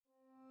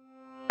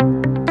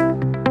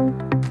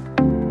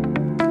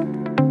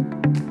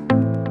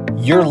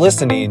You're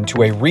listening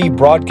to a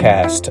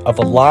rebroadcast of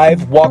a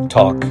live walk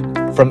talk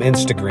from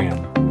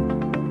Instagram.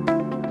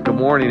 Good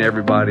morning,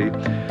 everybody.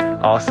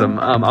 Awesome.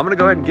 I'm going to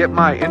go ahead and get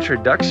my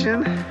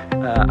introduction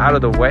out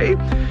of the way.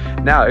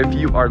 Now, if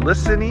you are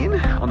listening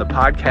on the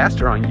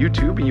podcast or on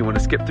YouTube and you want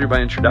to skip through my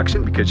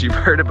introduction because you've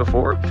heard it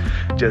before,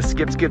 just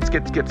skip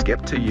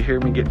till you hear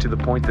me get to the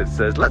point that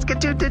says, let's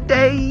get to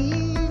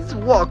today's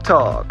walk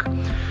talk.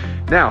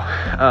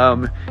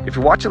 Now, if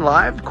you're watching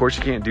live, of course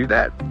you can't do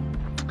that.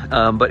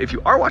 But if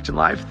you are watching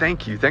live,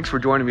 thank you. Thanks for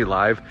joining me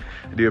live.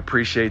 I do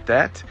appreciate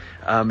that.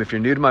 If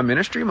you're new to my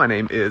ministry, my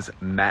name is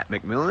Matt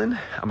McMillan.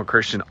 I'm a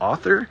Christian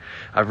author.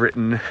 I've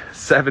written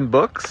 7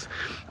 books.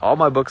 All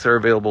my books are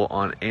available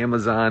on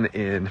Amazon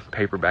in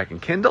paperback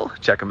and Kindle.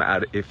 Check them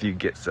out if you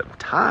get some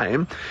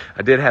time.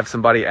 I did have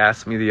somebody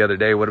ask me the other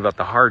day, what about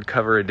the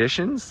hardcover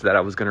editions that I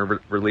was going to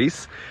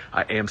release?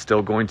 I am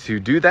still going to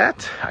do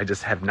that. I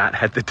just have not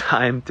had the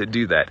time to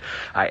do that.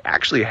 I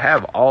actually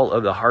have all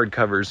of the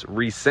hardcovers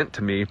resent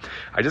to me.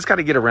 I just got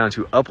to get around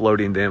to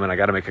uploading them, and I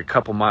got to make a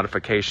couple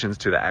modifications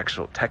to the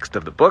actual text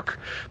of the book.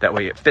 That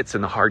way it fits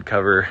in the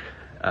hardcover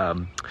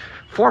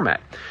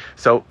format.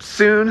 So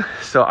soon,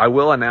 I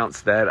will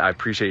announce that. I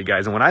appreciate you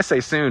guys. And when I say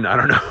soon, I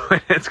don't know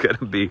when it's going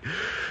to be,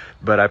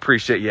 but I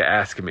appreciate you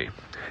asking me.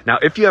 Now,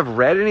 if you have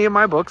read any of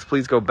my books,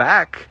 please go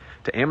back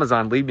to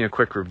Amazon, leave me a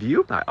quick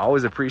review. I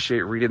always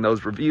appreciate reading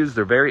those reviews.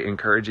 They're very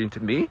encouraging to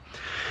me.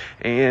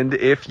 And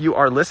if you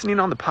are listening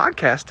on the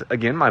podcast,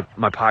 again, my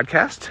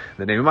podcast,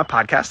 the name of my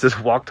podcast is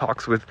Walk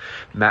Talks with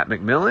Matt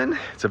McMillan.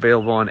 It's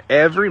available on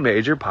every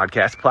major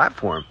podcast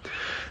platform.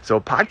 So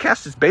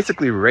podcast is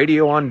basically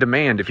radio on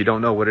demand if you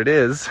don't know what it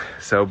is.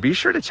 So be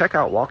sure to check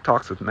out Walk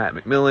Talks with Matt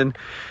McMillan.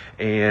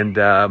 And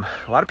a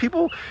lot of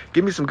people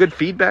give me some good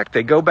feedback.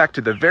 They go back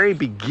to the very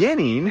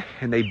beginning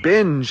and they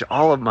binge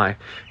all of my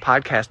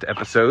podcast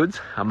episodes.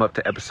 I'm up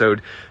to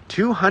episode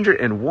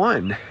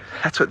 201.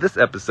 That's what this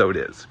episode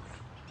is.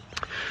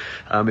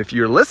 If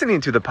you're listening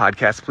to the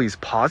podcast, please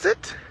pause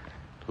it,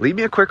 leave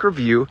me a quick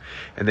review,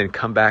 and then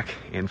come back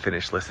and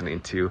finish listening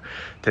to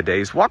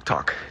today's walk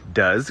talk.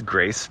 Does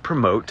grace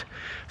promote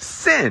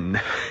sin?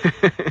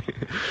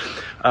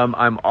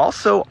 I'm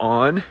also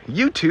on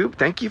YouTube.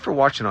 Thank you for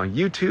watching on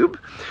YouTube.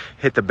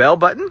 Hit the bell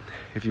button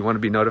if you want to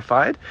be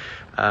notified.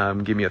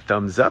 Give me a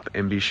thumbs up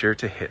and be sure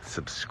to hit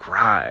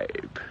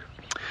subscribe.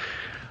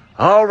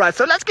 All right,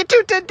 so let's get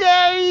to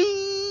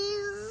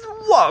today's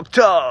walk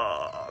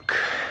talk.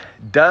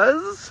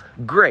 Does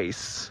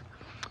grace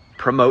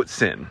promote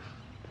sin?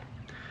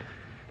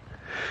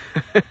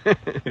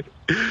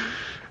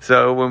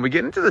 So when we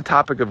get into the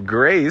topic of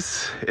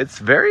grace, it's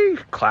very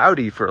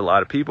cloudy for a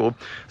lot of people.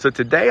 So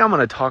today I'm going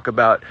to talk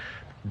about,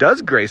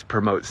 does grace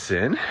promote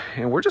sin?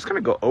 And we're just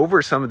going to go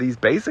over some of these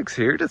basics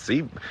here to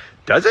see,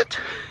 does it?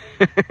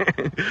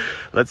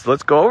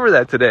 Let's go over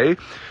that today.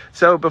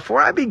 So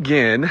before I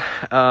begin,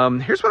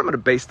 here's what I'm going to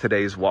base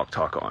today's walk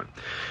talk on.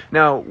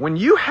 Now, when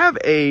you have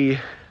a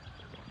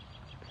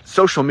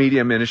social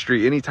media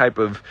ministry, any type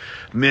of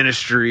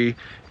ministry,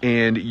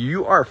 and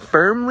you are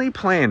firmly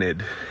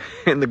planted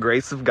in the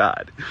grace of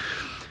God,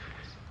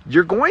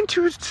 you're going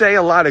to say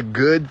a lot of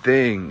good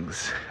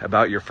things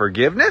about your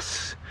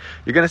forgiveness.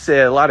 You're going to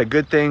say a lot of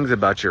good things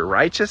about your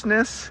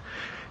righteousness.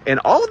 And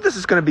all of this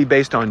is going to be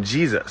based on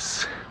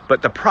Jesus.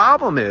 But the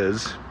problem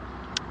is,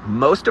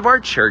 most of our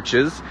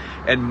churches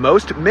and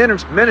most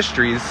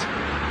ministries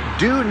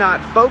do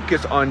not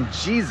focus on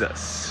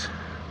Jesus.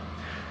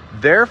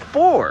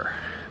 Therefore,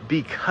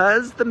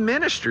 because the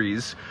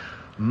ministries,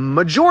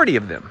 majority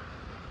of them,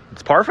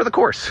 it's par for the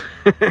course.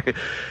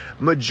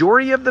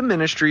 Majority of the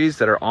ministries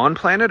that are on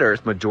planet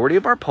Earth, majority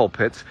of our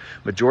pulpits,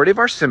 majority of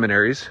our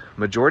seminaries,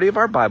 majority of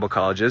our Bible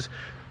colleges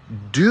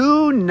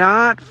do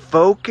not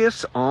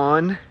focus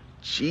on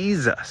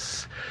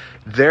Jesus.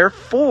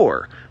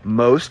 Therefore,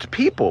 most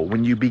people,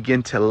 when you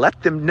begin to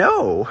let them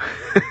know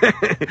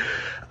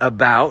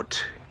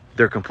about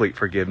their complete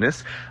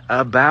forgiveness,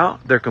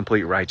 about their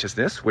complete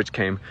righteousness, which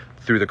came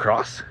through the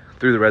cross,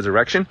 through the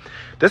resurrection,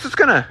 this is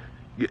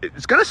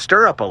it's gonna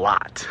stir up a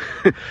lot.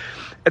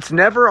 It's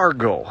never our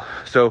goal.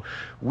 So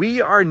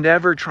we are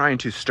never trying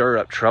to stir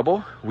up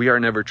trouble. We are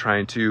never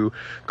trying to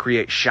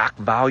create shock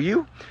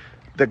value.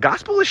 The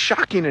gospel is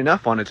shocking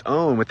enough on its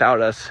own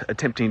without us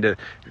attempting to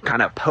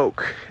kind of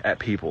poke at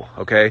people,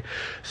 okay?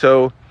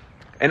 So,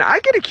 and I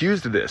get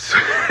accused of this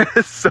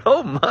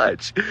so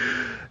much.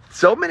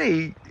 So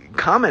many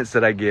comments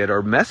that I get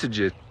or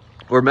messages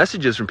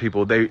from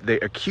people, they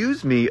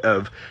accuse me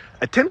of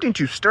attempting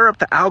to stir up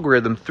the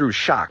algorithm through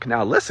shock.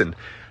 Now listen,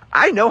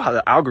 I know how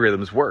the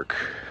algorithms work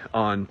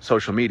on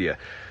social media.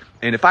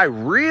 And if I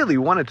really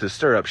wanted to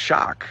stir up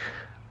shock,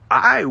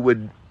 I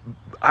would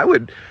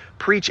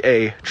preach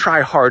a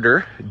try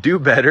harder, do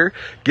better,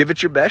 give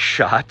it your best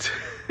shot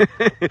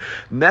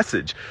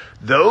message.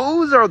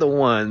 Those are the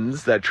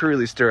ones that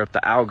truly stir up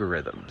the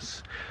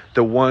algorithms.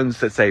 The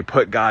ones that say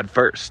put God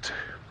first.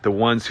 The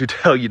ones who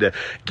tell you to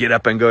get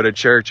up and go to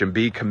church and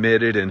be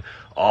committed and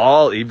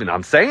all, even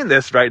I'm saying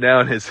this right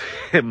now and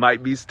it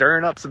might be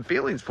stirring up some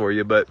feelings for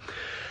you, but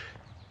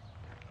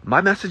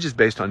My message is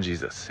based on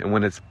Jesus. And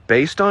when it's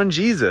based on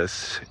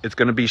Jesus, it's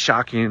going to be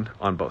shocking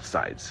on both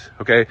sides.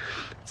 Okay?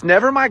 It's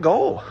never my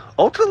goal.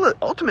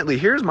 Ultimately,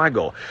 here's my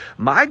goal.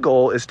 My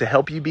goal is to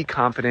help you be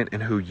confident in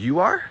who you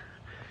are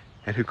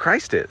and who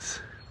Christ is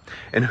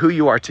and who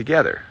you are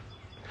together.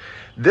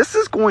 This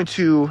is going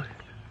to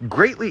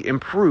greatly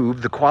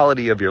improve the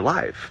quality of your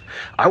life.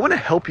 I want to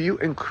help you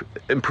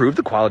improve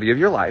the quality of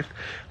your life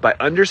by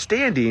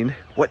understanding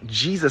what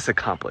Jesus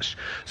accomplished.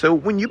 So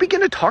when you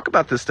begin to talk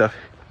about this stuff,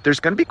 there's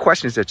going to be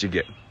questions that you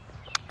get.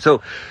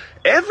 So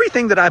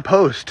everything that I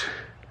post,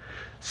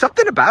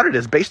 something about it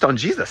is based on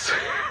Jesus.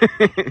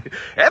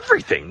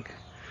 Everything.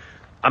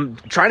 I'm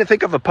trying to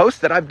think of a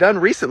post that I've done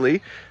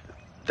recently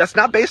that's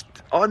not based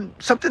on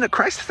something that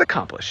Christ has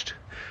accomplished.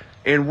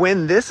 And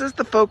when this is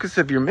the focus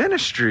of your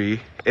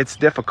ministry, it's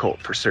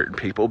difficult for certain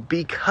people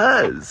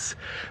because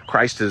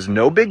Christ is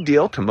no big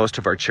deal to most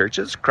of our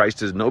churches.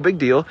 Christ is no big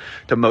deal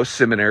to most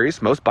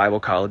seminaries, most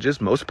Bible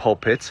colleges, most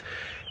pulpits.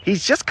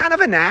 He's just kind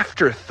of an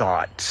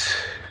afterthought,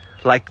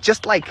 like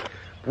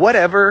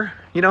whatever,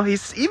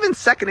 he's even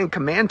second in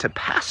command to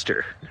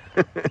pastor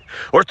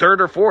or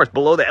third or fourth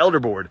below the elder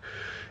board.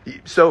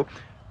 So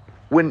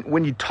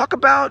when you talk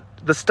about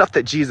the stuff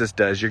that Jesus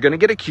does, you're going to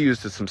get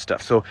accused of some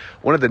stuff. So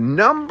one of the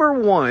number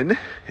one,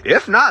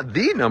 if not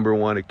the number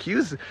one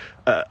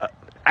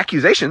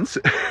accusations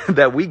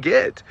that we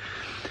get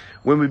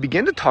when we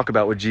begin to talk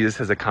about what Jesus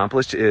has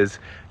accomplished is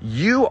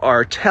you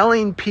are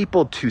telling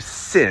people to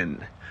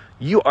sin.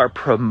 You are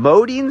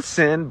promoting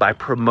sin by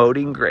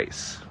promoting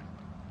grace.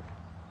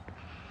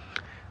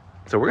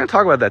 So we're going to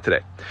talk about that today.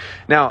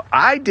 Now,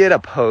 I did a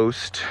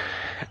post,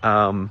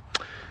 I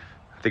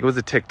think it was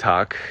a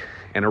TikTok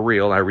and a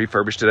reel. I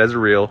refurbished it as a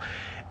reel.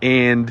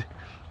 And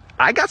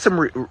I got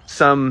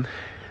some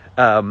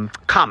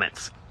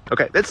comments.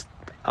 Okay,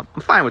 I'm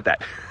fine with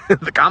that.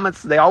 The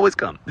comments, they always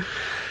come.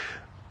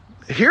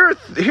 Here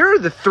are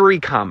the 3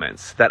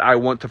 comments that I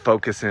want to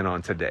focus in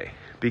on today.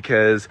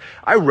 Because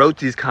I wrote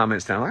these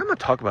comments down. I'm going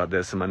to talk about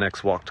this in my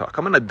next walk talk.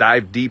 I'm going to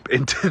dive deep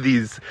into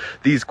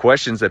these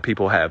questions that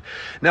people have.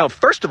 Now,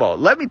 first of all,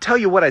 let me tell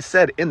you what I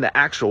said in the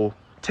actual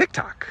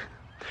TikTok.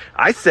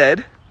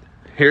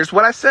 Here's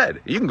what I said.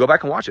 You can go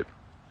back and watch it.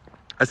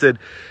 I said,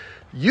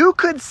 you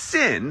could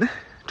sin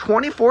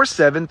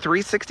 24/7,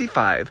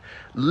 365,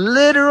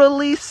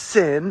 literally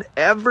sin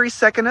every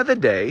second of the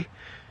day,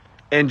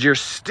 and you're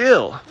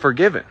still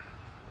forgiven.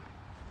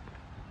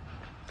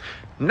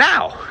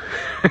 Now,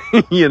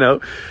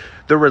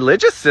 the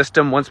religious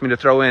system wants me to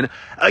throw in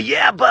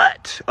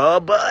but,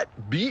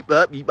 beep,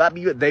 beep,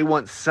 beep. They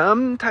want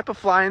some type of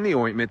fly in the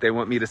ointment. They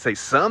want me to say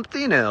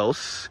something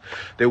else.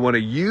 They want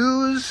to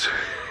use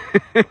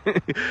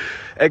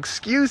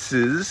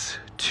excuses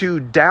to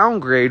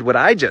downgrade what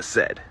I just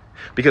said.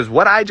 Because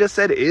what I just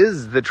said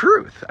is the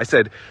truth. I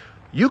said,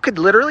 you could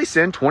literally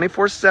sin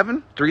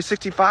 24/7,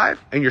 365,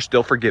 and you're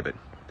still forgiven.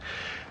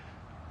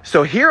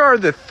 So here are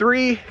the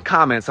 3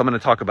 comments I'm going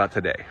to talk about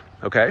today,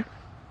 okay?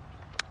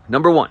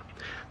 Number 1,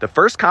 the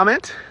first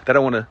comment that I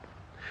want to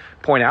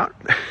point out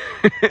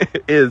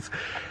is,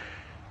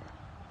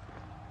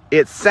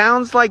 it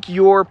sounds like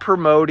you're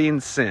promoting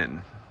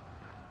sin.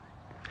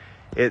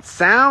 It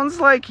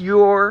sounds like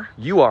you are,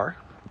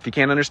 if you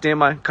can't understand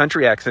my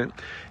country accent,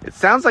 it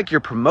sounds like you're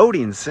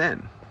promoting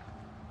sin,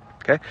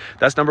 okay?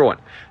 That's number 1.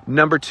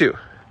 Number 2.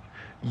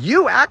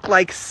 You act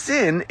like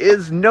sin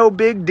is no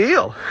big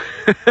deal.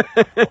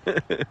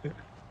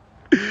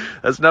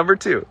 That's number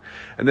 2.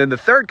 And then the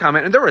third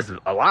comment, and there was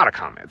a lot of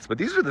comments, but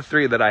these are the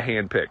 3 that I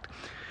handpicked.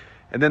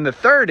 And then the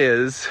third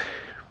is,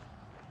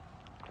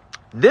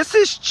 this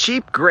is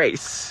cheap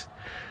grace,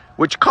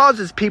 which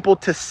causes people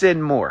to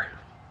sin more.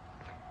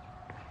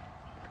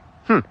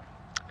 All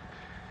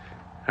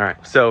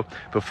right, so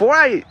before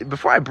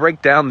I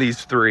break down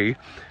these 3,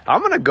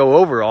 I'm going to go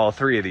over all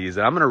 3 of these,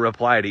 and I'm going to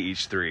reply to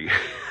each 3,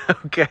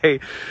 okay,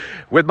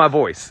 with my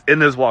voice in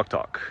this walk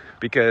talk,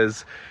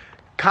 because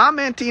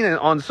commenting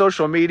on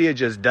social media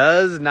just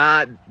does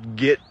not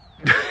get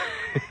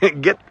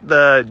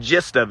the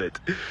gist of it.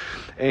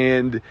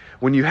 And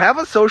when you have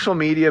a social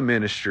media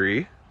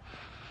ministry,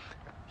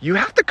 you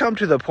have to come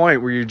to the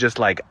point where you're just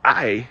like,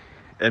 I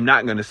am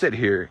not going to sit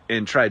here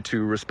and try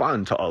to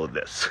respond to all of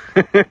this.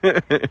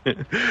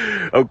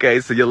 Okay,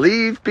 so you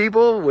leave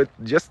people with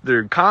just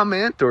their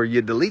comment, or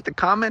you delete the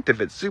comment if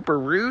it's super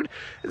rude.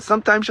 And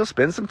sometimes you'll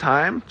spend some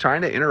time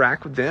trying to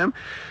interact with them,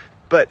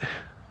 but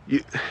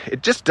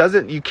it just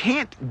doesn't, you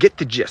can't get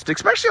the gist,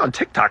 especially on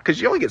TikTok,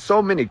 because you only get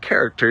so many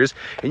characters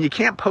and you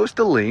can't post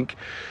a link.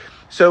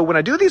 So when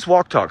I do these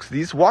walk talks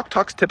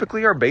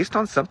typically are based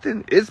on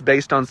something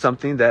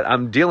that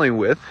I'm dealing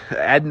with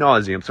ad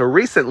nauseum. So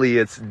recently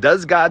it's,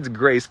 does God's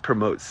grace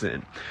promote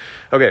sin?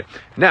 Okay,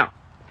 now,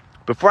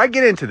 before I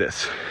get into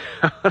this,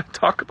 I want to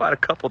talk about a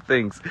couple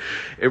things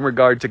in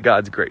regard to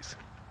God's grace.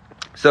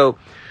 So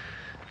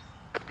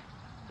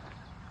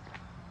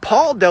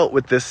Paul dealt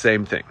with this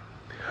same thing,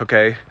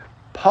 okay?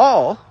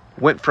 Paul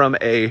went from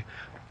a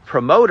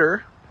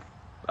promoter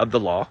of the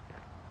law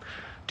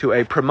to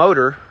a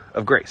promoter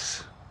of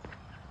grace.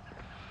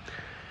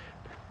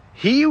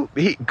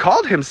 he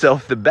called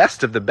himself the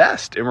best of the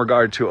best in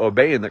regard to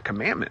obeying the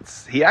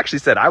commandments. He actually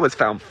said, I was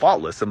found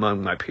faultless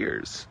among my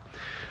peers.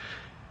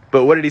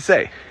 But what did he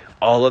say?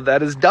 All of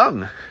that is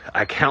dung.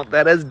 I count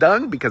that as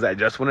dung because I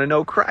just want to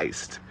know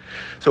Christ.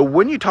 So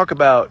when you talk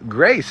about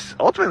grace,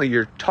 ultimately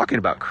you're talking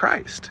about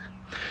Christ.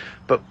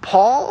 But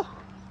Paul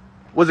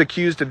was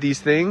accused of these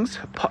things.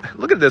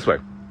 Look at it this way.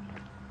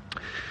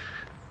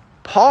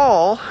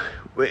 Paul,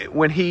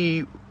 when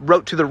he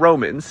wrote to the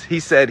Romans, he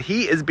said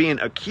he is being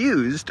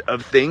accused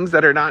of things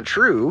that are not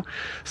true,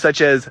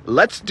 such as,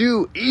 let's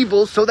do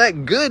evil so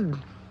that good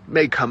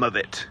may come of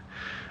it.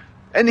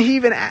 And he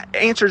even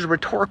answers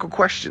rhetorical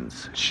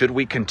questions. Should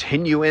we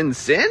continue in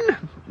sin?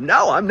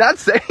 No, I'm not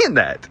saying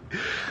that.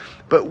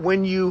 But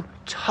when you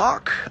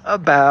talk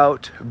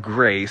about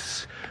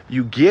grace,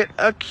 you get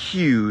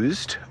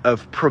accused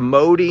of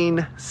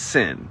promoting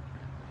sin.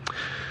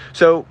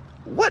 So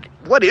what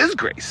is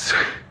grace?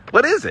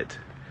 What is it?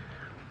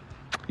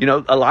 You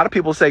know, a lot of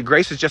people say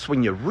grace is just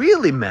when you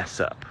really mess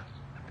up.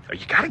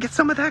 You got to get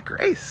some of that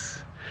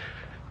grace.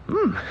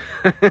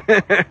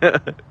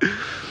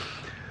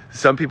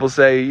 Some people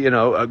say, you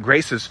know,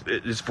 grace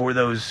is for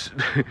those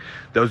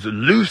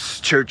loose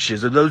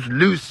churches or those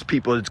loose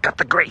people. It's got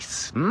the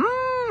grace. We're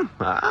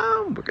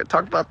going to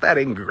talk about that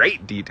in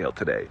great detail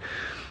today.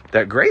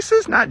 That grace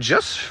is not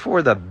just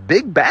for the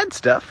big bad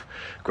stuff.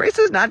 Grace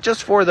is not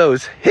just for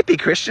those hippie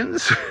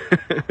Christians.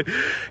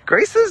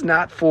 Grace is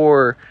not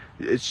for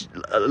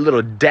a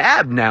little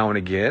dab now and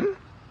again.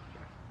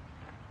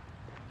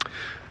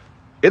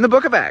 In the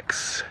book of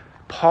Acts,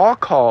 Paul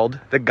called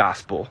the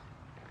gospel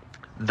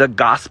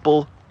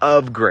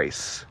of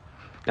grace.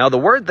 Now, the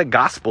word the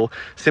gospel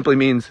simply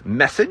means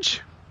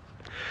message.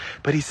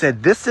 But he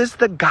said, this is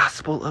the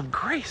gospel of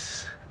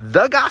grace.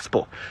 The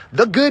gospel.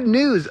 The good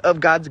news of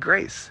God's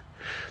grace.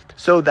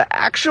 So the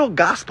actual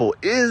gospel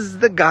is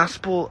the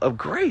gospel of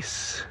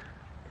grace.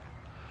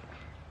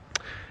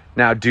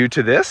 Now, due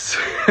to this,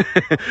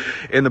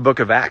 in the book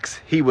of Acts,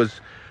 he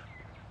was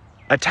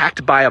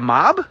attacked by a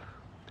mob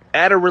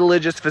at a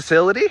religious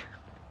facility.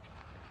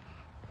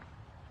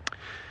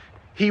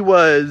 He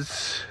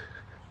was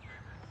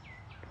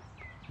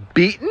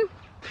beaten.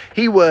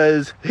 He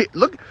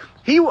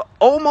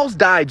almost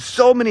died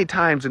so many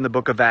times in the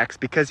book of Acts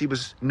because he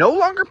was no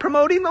longer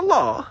promoting the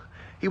law.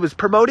 He was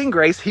promoting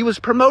grace. He was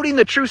promoting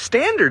the true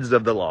standards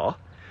of the law.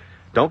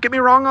 Don't get me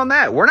wrong on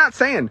that. We're not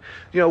saying,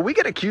 we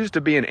get accused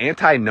of being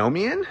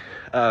antinomian.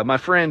 My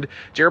friend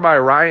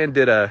Jeremiah Ryan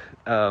did a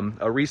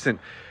recent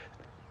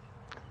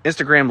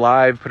Instagram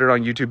live, put it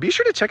on YouTube. Be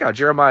sure to check out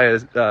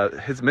Jeremiah's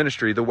his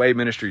ministry, The Way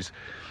Ministries.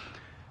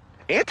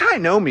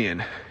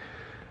 Antinomian.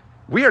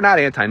 We are not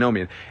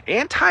antinomian.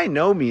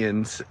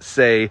 Antinomians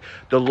say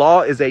the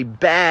law is a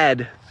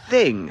bad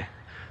thing.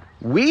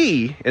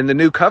 We, in the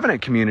New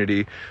Covenant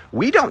community,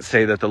 we don't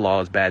say that the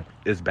law is bad.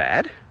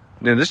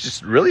 And this is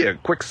just really a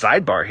quick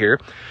sidebar here.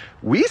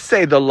 We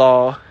say the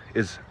law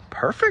is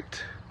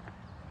perfect.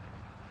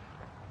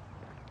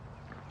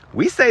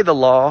 We say the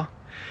law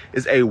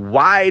is a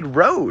wide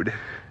road.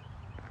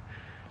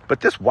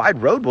 But this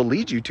wide road will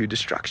lead you to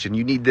destruction.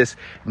 You need this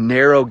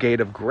narrow gate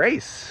of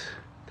grace.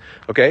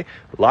 Okay?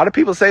 A lot of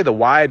people say the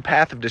wide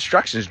path of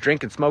destruction is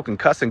drinking, smoking,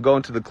 cussing,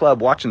 going to the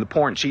club, watching the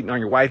porn, cheating on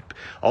your wife,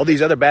 all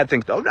these other bad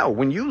things. Oh no,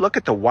 when you look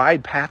at the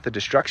wide path of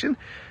destruction,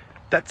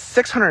 that's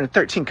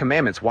 613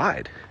 commandments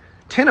wide.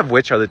 10 of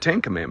which are the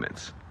 10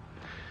 commandments.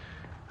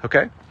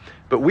 Okay?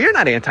 But we are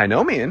not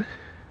antinomian.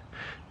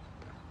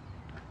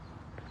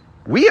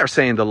 We are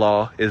saying the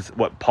law is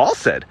what Paul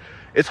said.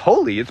 It's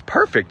holy, it's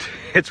perfect,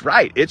 it's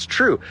right, it's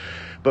true.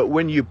 But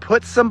when you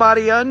put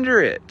somebody under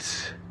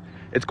it,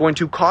 it's going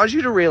to cause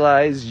you to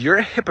realize you're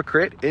a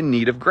hypocrite in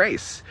need of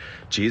grace.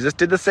 Jesus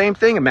did the same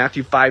thing in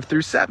Matthew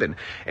 5-7.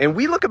 And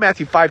we look at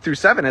Matthew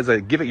 5-7 as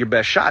a give it your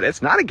best shot.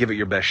 It's not a give it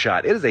your best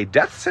shot. It is a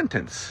death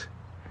sentence.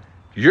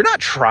 You're not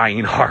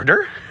trying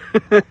harder.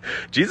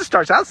 Jesus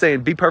starts out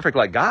saying, be perfect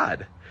like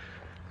God.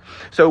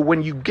 So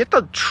when you get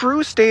the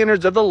true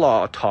standards of the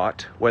law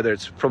taught, whether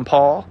it's from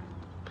Paul,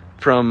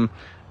 from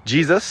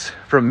Jesus,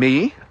 from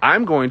me,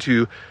 I'm going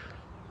to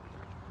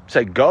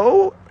say,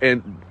 go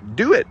and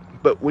do it.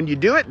 But when you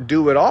do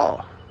it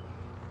all.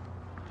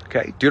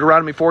 Okay,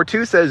 Deuteronomy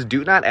 4:2 says,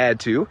 do not add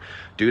to,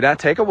 do not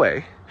take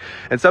away.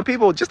 And some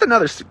people, just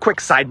another quick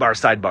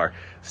sidebar.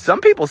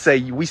 Some people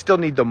say we still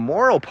need the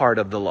moral part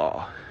of the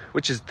law,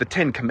 which is the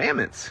 10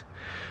 commandments.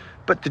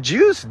 But the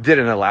Jews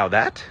didn't allow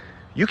that.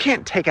 You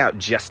can't take out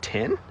just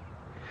 10.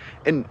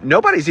 And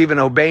nobody's even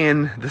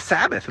obeying the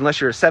Sabbath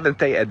unless you're a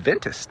Seventh-day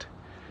Adventist.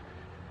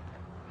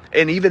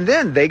 And even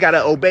then, they got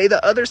to obey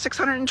the other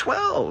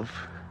 612.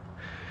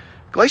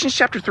 Galatians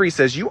chapter 3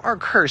 says, you are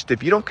cursed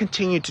if you don't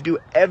continue to do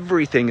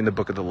everything in the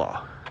book of the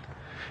law.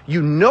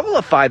 You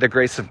nullify the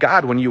grace of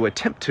God when you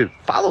attempt to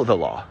follow the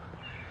law.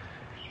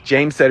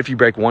 James said if you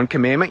break one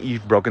commandment,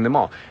 you've broken them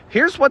all.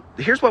 Here's what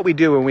we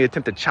do when we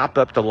attempt to chop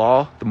up the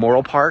law, the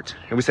moral part,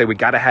 and we say we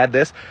got to have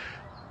this.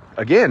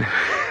 Again,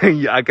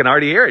 I can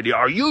already hear it.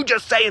 Are you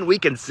just saying we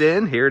can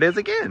sin? Here it is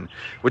again,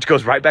 which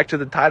goes right back to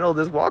the title of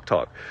this walk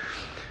talk.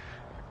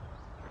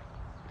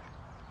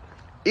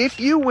 If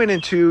you went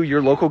into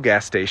your local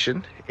gas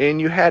station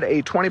and you had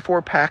a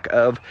 24-pack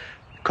of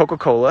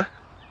Coca-Cola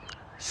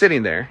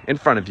sitting there in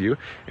front of you,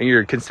 and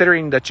you're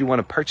considering that you want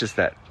to purchase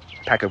that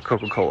pack of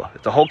Coca-Cola,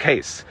 it's a whole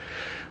case,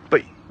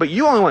 but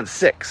you only want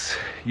 6.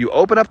 You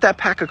open up that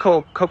pack of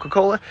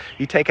Coca-Cola,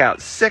 you take out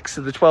 6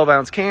 of the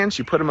 12-ounce cans,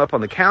 you put them up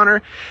on the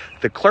counter.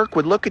 The clerk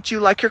would look at you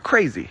like you're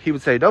crazy. He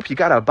would say, nope, you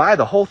got to buy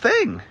the whole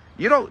thing.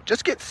 You don't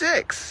just get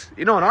 6.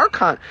 You know, in our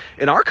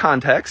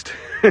context,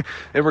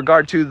 in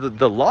regard to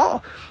the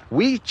law,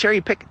 we cherry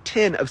pick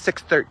 10 of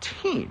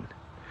 613.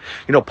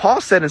 You know,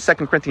 Paul said in 2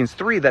 Corinthians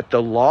 3 that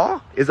the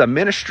law is a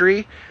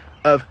ministry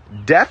of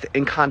death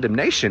and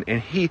condemnation,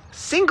 and he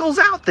singles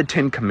out the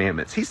 10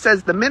 commandments. He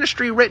says the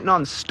ministry written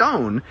on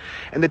stone,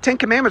 and the 10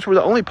 commandments were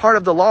the only part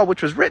of the law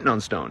which was written on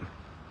stone.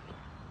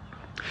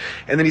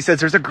 And then he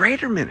says there's a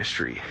greater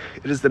ministry.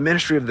 It is the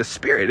ministry of the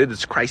Spirit. It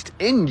is Christ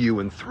in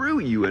you and through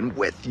you and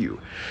with you.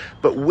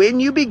 But when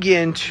you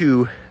begin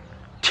to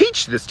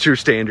teach this true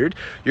standard,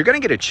 you're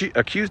going to get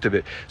accused of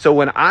it. So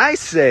when I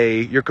say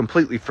you're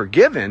completely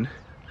forgiven,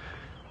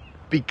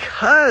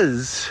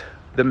 because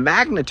the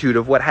magnitude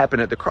of what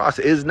happened at the cross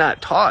is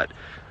not taught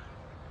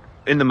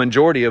in the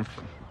majority of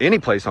any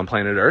place on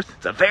planet Earth.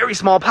 It's a very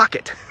small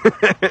pocket,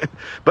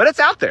 but it's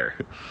out there.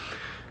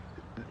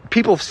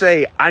 People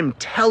say, I'm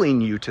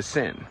telling you to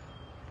sin.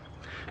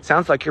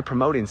 Sounds like you're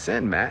promoting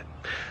sin, Matt.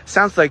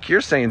 Sounds like you're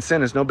saying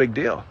sin is no big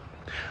deal.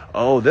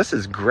 Oh, this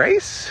is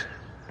grace?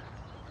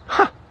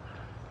 Huh.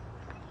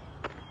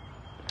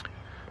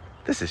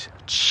 This is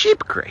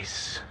cheap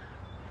grace.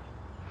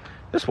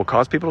 This will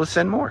cause people to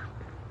sin more.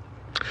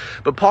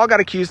 But Paul got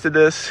accused of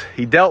this.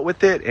 He dealt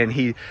with it, and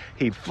he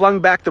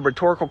flung back the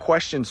rhetorical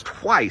questions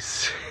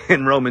twice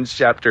in Romans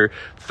chapter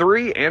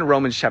 3 and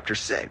Romans chapter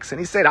 6. And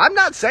he said, I'm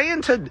not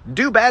saying to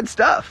do bad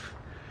stuff.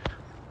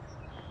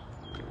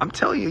 I'm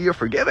telling you, you're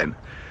forgiven.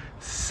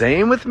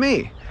 Same with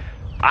me.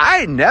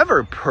 I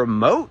never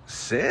promote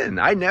sin.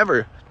 I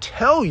never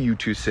tell you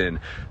to sin.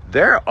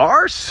 There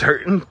are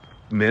certain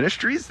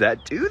ministries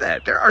that do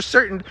that. There are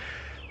certain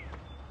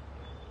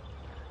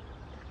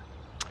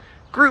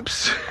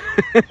groups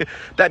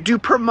that do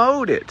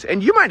promote it.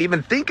 And you might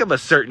even think of a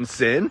certain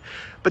sin,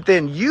 but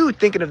then you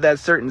thinking of that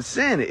certain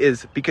sin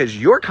is because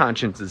your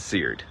conscience is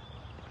seared,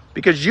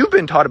 because you've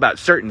been taught about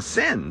certain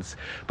sins.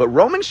 But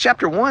Romans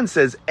chapter 1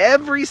 says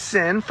every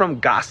sin from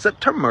gossip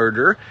to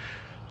murder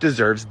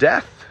deserves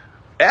death.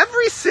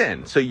 Every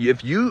sin. So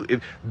if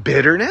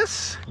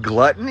bitterness,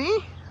 gluttony.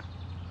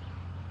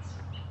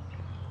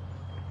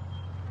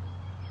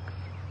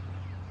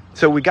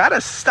 So we got to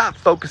stop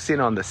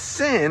focusing on the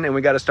sin, and we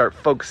got to start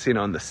focusing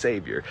on the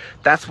Savior.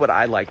 That's what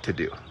I like to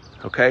do,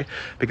 okay?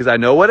 Because I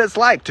know what it's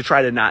like to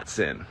try to not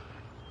sin.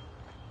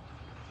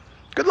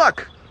 Good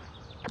luck.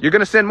 You're going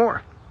to sin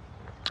more.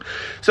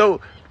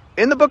 So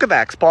in the book of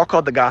Acts, Paul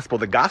called the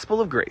gospel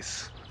of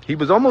grace. He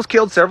was almost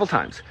killed several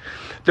times.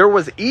 There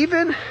was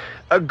even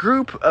a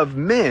group of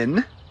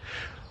men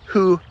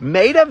who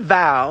made a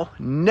vow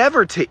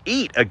never to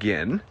eat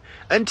again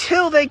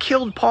until they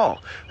killed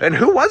Paul. And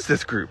who was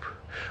this group?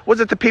 Was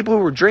it the people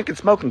who were drinking,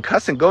 smoking,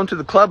 cussing, going to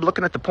the club,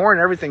 looking at the porn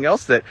and everything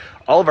else that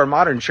all of our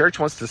modern church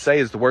wants to say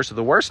is the worst of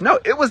the worst? No,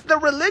 it was the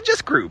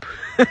religious group.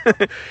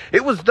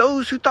 It was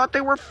those who thought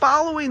they were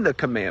following the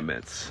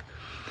commandments.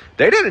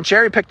 They didn't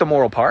cherry pick the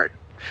moral part.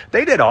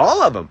 They did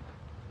all of them.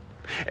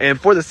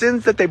 And for the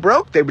sins that they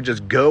broke, they would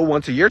just go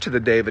once a year to the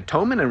Day of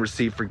Atonement and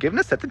receive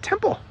forgiveness at the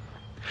temple.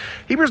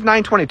 Hebrews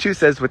 9:22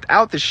 says,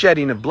 without the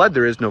shedding of blood,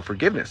 there is no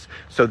forgiveness.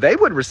 So they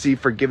would receive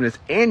forgiveness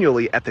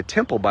annually at the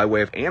temple by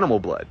way of animal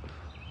blood.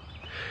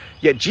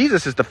 Yet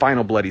Jesus is the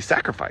final bloody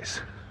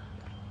sacrifice.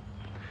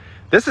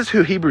 This is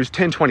who Hebrews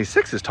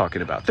 10:26 is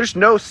talking about. There's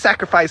no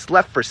sacrifice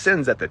left for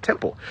sins at the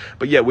temple.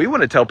 But yet we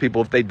want to tell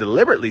people if they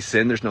deliberately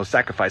sin, there's no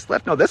sacrifice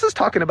left. No, this is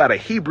talking about a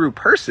Hebrew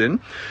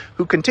person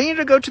who continued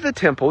to go to the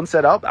temple and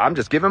said, oh, I'm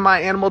just giving my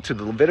animal to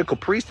the Levitical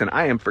priest and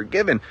I am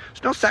forgiven.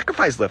 There's no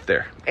sacrifice left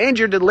there. And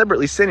you're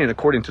deliberately sinning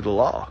according to the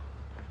law.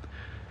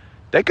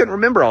 They couldn't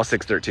remember all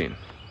 613.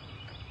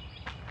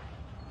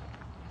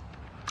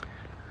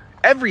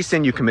 Every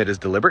sin you commit is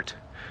deliberate.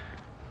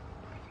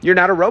 You're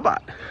not a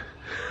robot.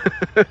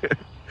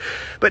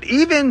 But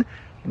even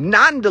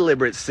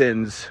non-deliberate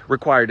sins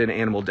required an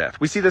animal death.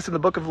 We see this in the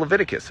book of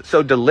Leviticus.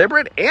 So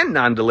deliberate and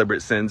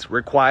non-deliberate sins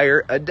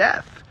require a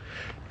death.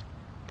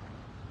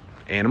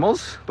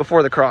 Animals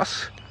before the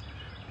cross.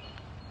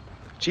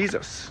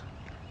 Jesus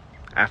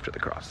after the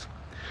cross.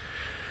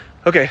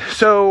 Okay,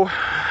 so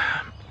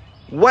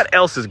what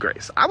else is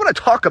grace? I want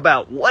to talk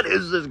about what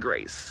is this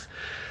grace.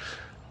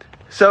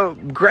 So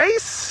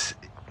grace,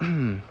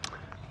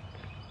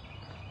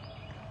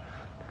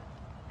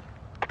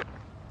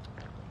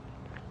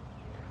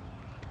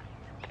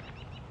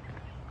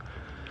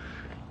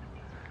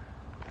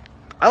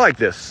 I like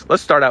this.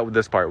 Let's start out with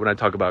this part when I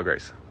talk about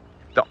grace.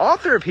 The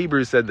author of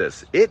Hebrews said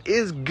this: it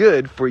is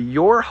good for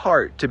your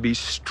heart to be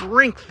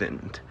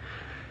strengthened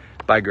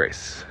by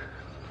grace.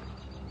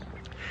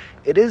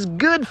 It is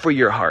good for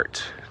your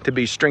heart to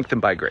be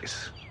strengthened by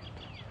grace.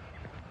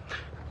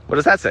 What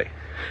does that say?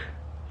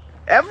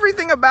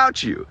 everything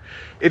about you.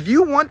 If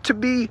you want to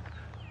be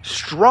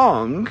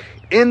strong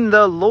in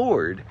the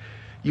Lord,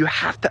 you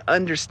have to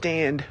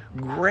understand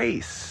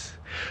grace.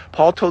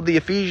 Paul told the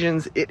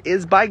Ephesians, it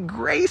is by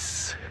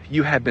grace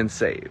you have been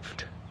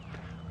saved.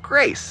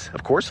 Grace,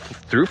 of course,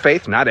 through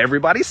faith. Not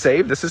everybody's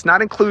saved. This is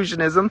not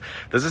inclusionism.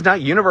 This is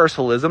not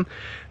universalism.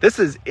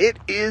 It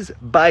is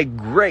by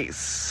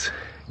grace.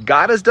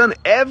 God has done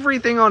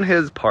everything on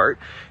his part.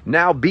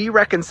 Now be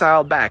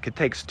reconciled back. It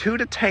takes two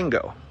to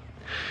tango.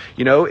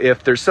 You know,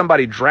 if there's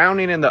somebody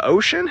drowning in the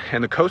ocean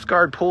and the Coast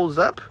Guard pulls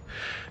up,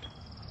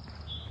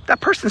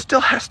 that person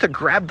still has to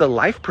grab the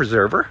life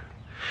preserver.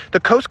 The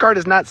Coast Guard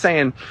is not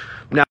saying,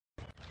 now,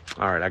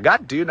 all right, I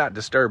got do not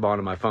disturb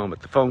on my phone,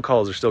 but the phone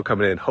calls are still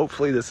coming in.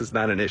 Hopefully this is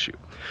not an issue.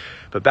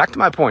 But back to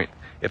my point.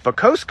 If the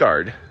Coast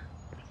Guard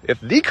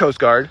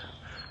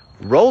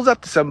rolls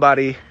up to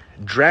somebody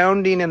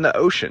drowning in the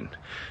ocean,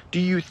 do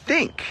you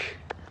think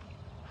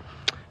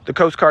the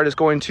Coast Guard is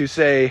going to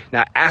say,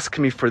 now ask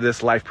me for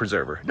this life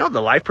preserver? No,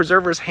 the life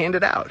preserver is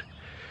handed out.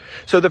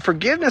 So the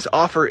forgiveness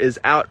offer is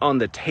out on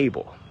the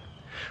table.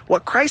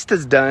 What Christ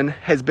has done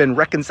has been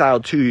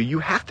reconciled to you. You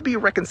have to be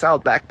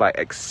reconciled back by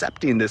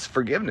accepting this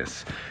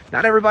forgiveness.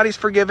 Not everybody's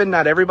forgiven.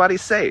 Not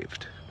everybody's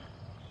saved.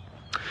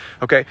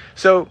 Okay,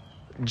 so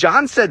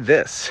John said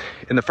this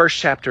in the first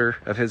chapter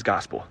of his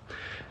gospel.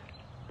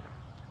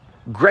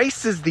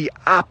 Grace is the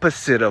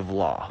opposite of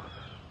law.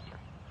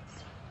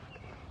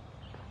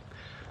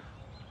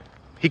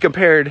 He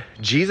compared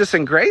Jesus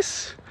and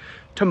grace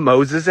to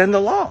Moses and the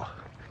law,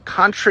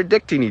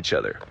 contradicting each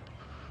other.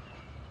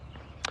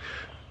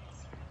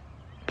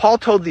 Paul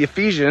told the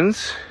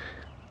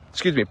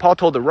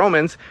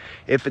Romans,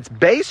 if it's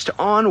based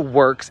on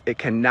works, it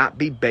cannot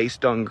be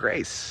based on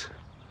grace.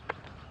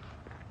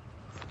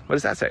 What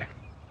does that say?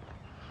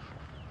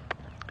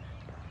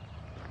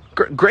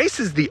 Grace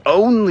is the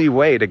only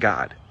way to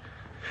God.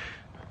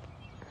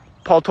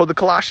 Paul told the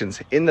Colossians,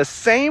 in the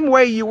same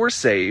way you were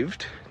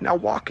saved, now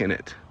walk in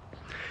it.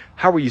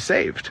 How were you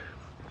saved?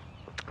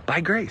 By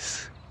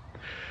grace.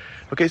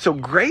 Okay, so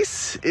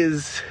grace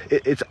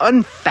it's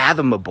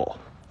unfathomable.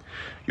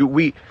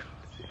 When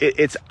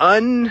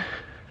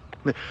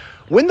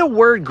the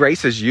word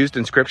grace is used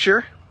in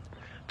Scripture,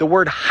 the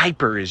word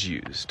hyper is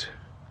used.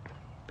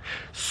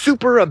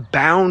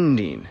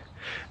 Superabounding.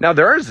 Now,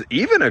 there's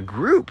even a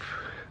group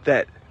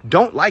that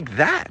don't like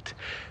that.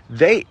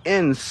 They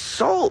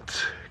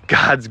insult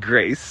God's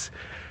grace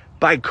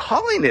by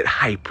calling it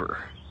hyper.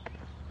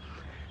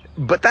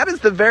 But that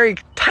is the very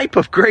type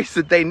of grace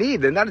that they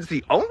need, and that is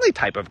the only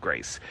type of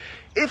grace.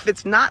 If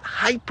it's not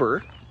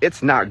hyper,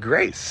 it's not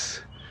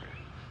grace.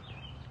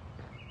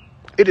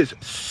 It is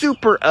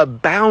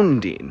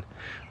superabounding.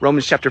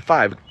 Romans chapter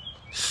 5,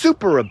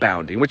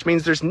 superabounding, which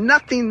means there's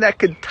nothing that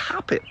could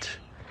top it.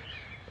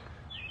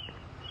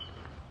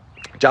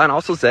 John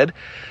also said,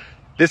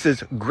 this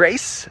is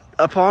grace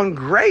upon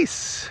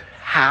grace.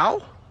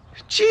 How?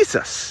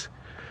 Jesus.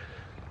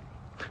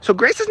 So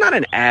grace is not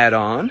an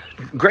add-on.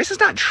 Grace is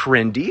not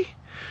trendy.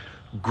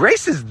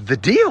 Grace is the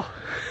deal.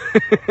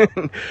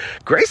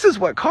 Grace is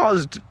what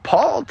caused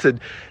Paul to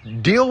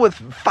deal with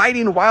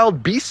fighting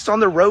wild beasts on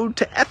the road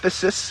to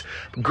Ephesus.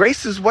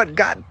 Grace is what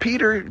got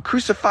Peter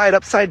crucified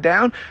upside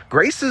down.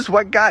 Grace is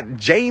what got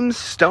James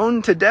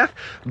stoned to death.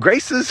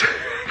 Grace is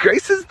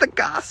the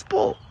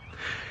gospel.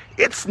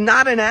 It's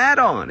not an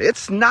add-on.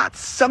 It's not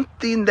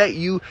something that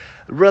you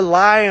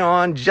rely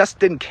on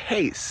just in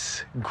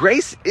case.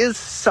 Grace is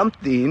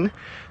something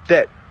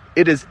that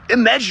it is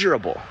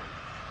immeasurable.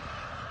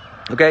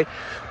 Okay?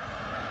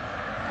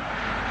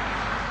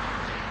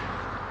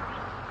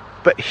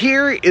 But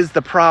here is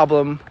the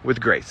problem with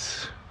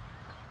grace.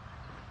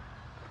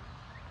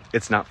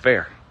 It's not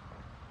fair.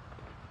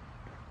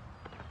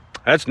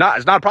 It's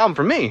not a problem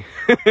for me.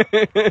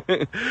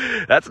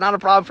 That's not a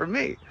problem for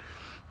me.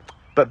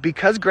 But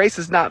because grace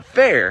is not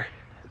fair,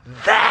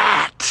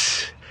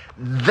 that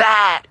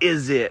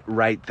is it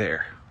right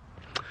there.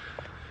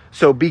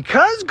 So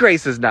because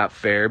grace is not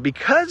fair,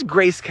 because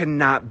grace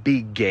cannot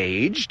be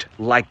gauged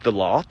like the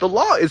law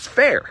is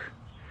fair.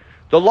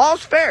 The law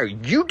is fair.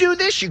 You do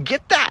this, you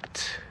get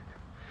that.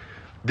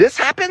 This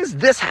happens,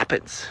 this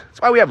happens.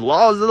 That's why we have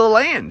laws of the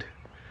land.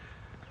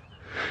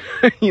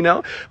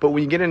 But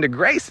when you get into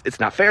grace, it's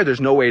not fair. There's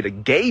no way to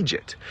gauge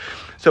it.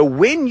 So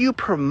when you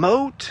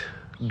promote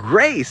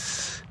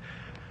grace,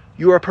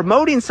 you are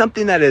promoting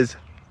something that is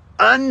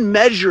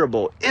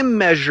unmeasurable,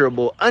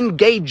 immeasurable,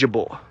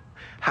 ungaugeable.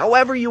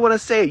 However you want to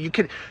say it. You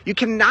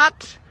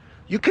cannot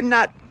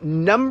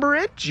number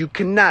it. You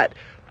cannot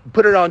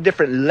put it on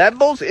different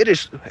levels.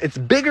 It's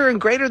bigger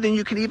and greater than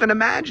you can even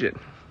imagine.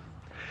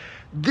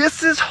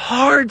 This is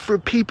hard for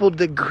people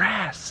to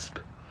grasp.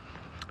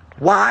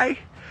 Why?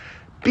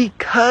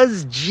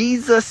 Because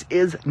Jesus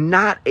is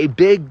not a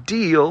big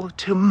deal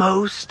to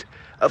most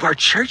of our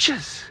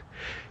churches.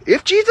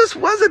 If Jesus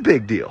was a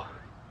big deal,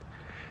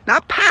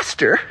 not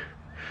pastor,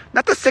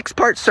 not the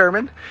 6-part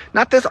sermon,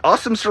 not this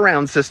awesome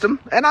surround system,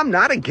 and I'm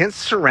not against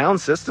surround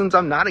systems,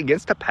 I'm not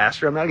against a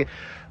pastor,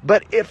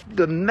 but if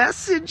the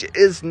message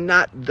is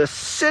not the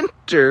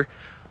center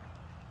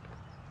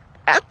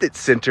at its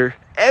center,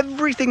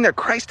 everything that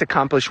Christ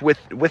accomplished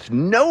with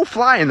no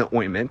fly in the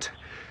ointment,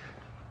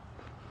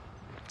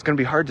 it's going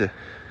to be hard to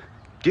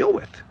deal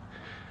with.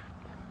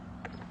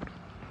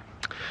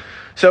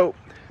 So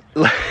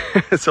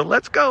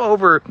let's go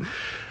over,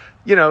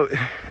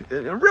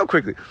 real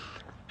quickly.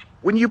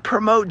 When you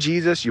promote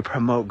Jesus, you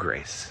promote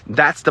grace.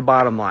 That's the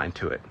bottom line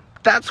to it.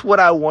 That's what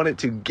I wanted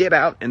to get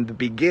out in the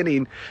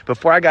beginning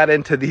before I got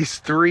into these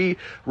 3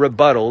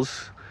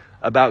 rebuttals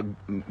about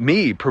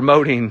me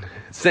promoting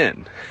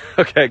sin.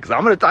 Okay, because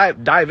I'm going to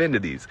dive into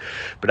these.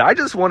 But I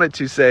just wanted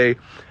to say,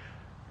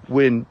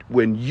 when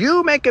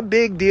you make a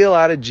big deal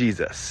out of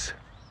Jesus,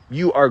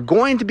 you are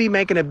going to be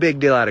making a big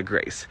deal out of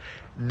grace.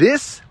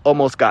 This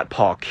almost got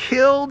Paul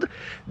killed.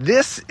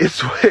 This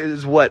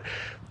is what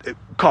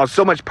caused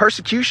so much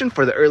persecution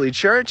for the early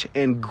church.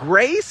 And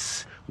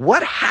grace,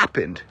 what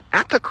happened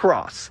at the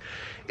cross,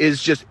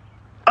 is just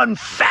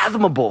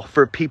unfathomable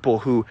for people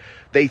who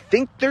they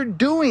think they're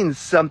doing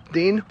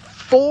something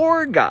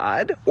for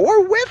God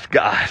or with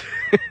God,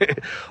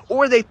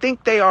 or they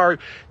think they are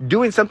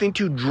doing something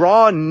to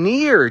draw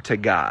near to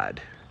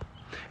God.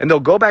 And they'll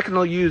go back and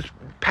they'll use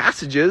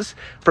passages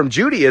from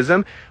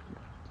Judaism,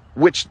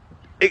 which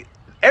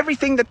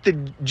everything that the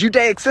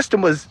Judaic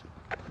system was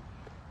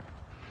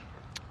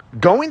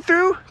going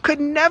through could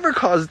never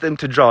cause them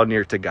to draw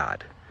near to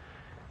God.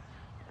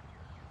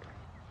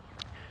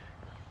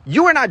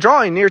 You are not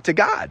drawing near to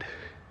God.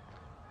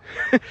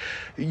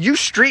 You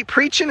street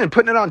preaching and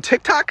putting it on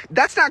TikTok,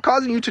 that's not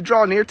causing you to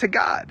draw near to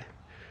God.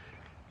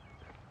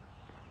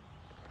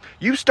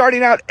 You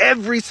starting out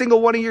every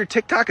single one of your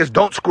TikTok is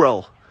don't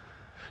scroll.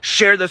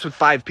 Share this with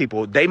 5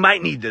 people. They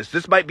might need this.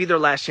 This might be their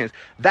last chance.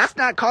 That's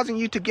not causing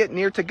you to get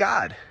near to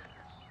God.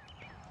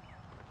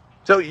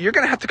 So you're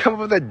going to have to come up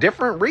with a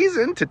different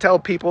reason to tell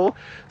people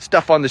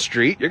stuff on the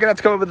street. You're going to have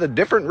to come up with a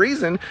different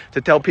reason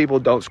to tell people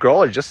don't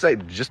scroll, or just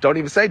don't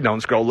even say don't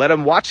scroll. Let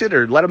them watch it,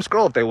 or let them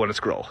scroll if they want to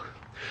scroll.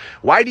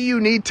 Why do you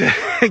need to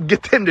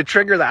get them to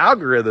trigger the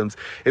algorithms?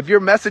 If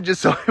your message is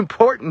so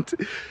important,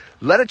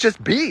 let it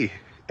just be.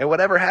 And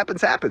whatever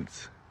happens,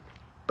 happens.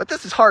 But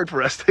this is hard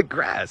for us to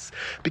grasp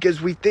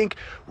because we think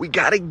we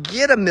got to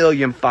get 1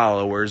 million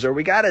followers, or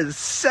we got to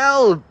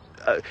sell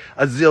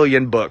a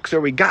zillion books,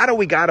 or we gotta go,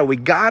 we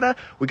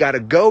gotta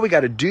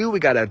do, we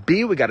gotta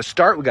be, we gotta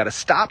start, we gotta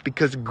stop,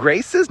 because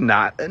grace is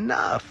not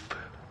enough.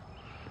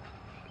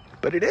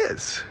 But it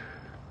is.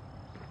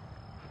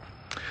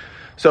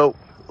 So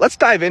let's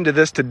dive into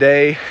this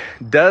today.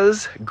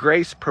 Does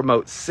grace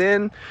promote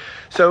sin?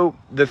 So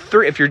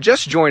if you're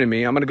just joining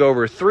me, I'm going to go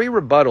over 3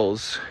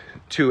 rebuttals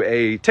to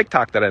a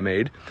TikTok that I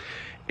made.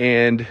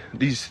 And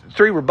these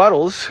 3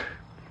 rebuttals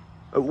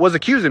was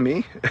accusing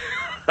me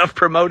of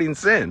promoting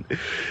sin.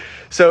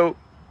 So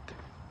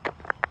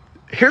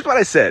here's what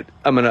I said.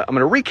 I'm gonna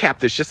recap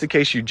this just in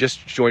case you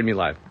just joined me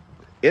live.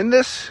 In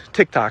this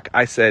TikTok,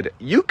 I said,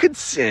 you could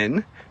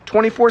sin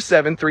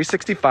 24/7,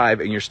 365,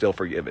 and you're still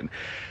forgiven.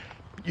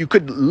 You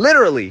could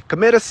literally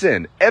commit a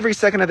sin every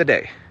second of the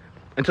day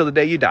until the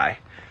day you die.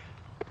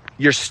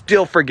 You're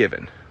still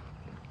forgiven.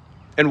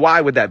 And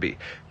why would that be?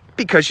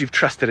 Because you've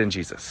trusted in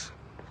Jesus.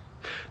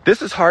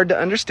 This is hard to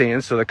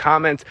understand, so the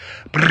comments,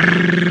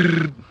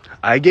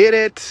 I get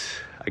it.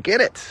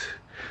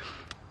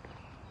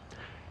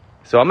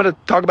 So I'm going to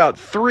talk about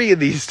 3 of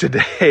these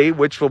today,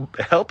 which will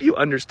help you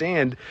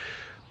understand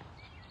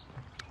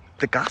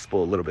the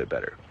gospel a little bit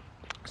better.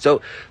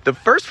 So the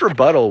first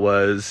rebuttal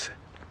was,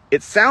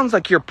 it sounds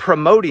like you're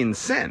promoting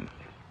sin.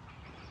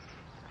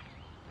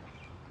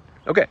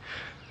 Okay,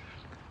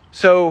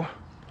 so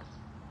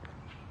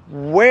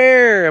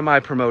where am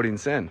I promoting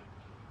sin?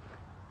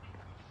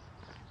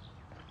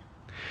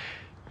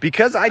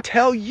 Because I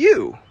tell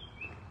you,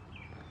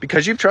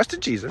 because you've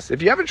trusted Jesus.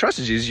 If you haven't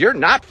trusted Jesus, you're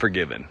not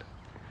forgiven.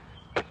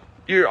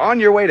 You're on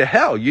your way to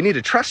hell. You need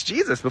to trust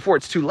Jesus before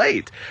it's too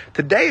late.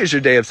 Today is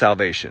your day of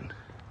salvation.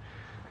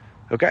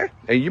 Okay?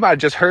 And you might have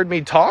just heard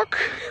me talk.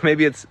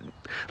 Maybe it's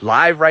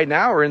live right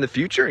now or in the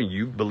future, and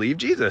you believe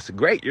Jesus.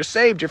 Great. You're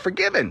saved. You're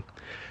forgiven.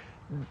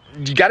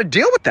 You got to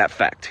deal with that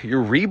fact.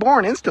 You're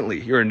reborn instantly.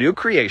 You're a new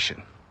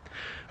creation.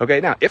 Okay?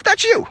 Now, if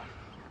that's you,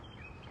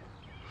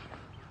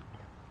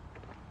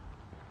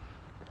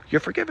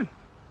 you're forgiven.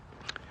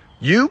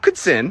 You could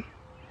sin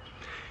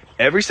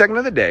every second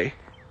of the day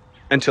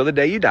until the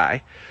day you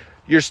die.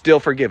 You're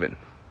still forgiven.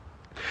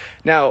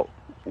 Now,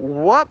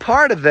 what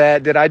part of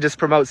that did I just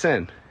promote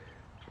sin?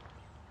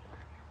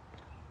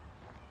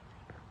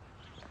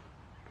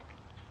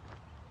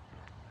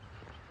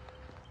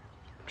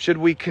 Should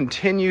we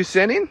continue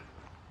sinning?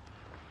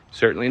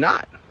 Certainly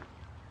not.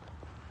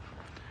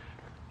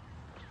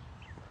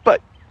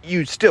 But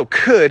you still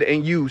could,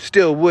 and you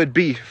still would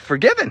be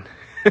forgiven.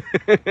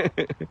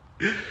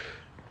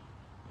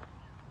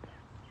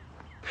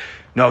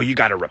 No, you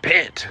got to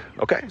repent.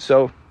 Okay,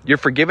 so you're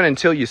forgiven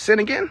until you sin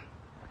again?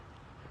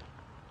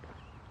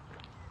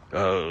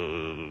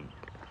 Yeah,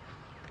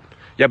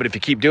 but if you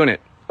keep doing it.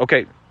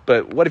 Okay,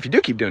 but what if you do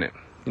keep doing it?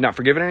 You're not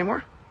forgiven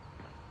anymore?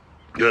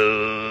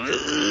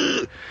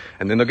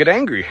 And then they'll get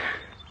angry.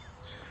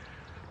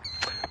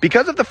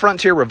 Because of the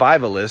frontier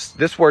revivalists,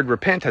 this word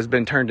repent has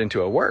been turned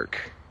into a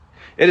work.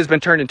 It has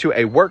been turned into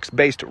a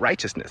works-based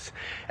righteousness,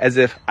 as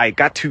if I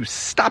got to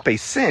stop a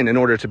sin in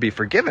order to be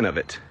forgiven of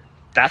it.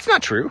 That's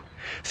not true.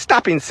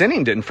 Stopping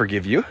sinning didn't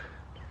forgive you.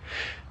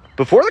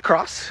 Before the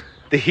cross,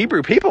 the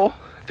Hebrew people,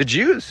 the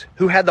Jews,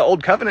 who had the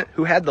old covenant,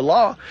 who had the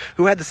law,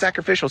 who had the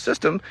sacrificial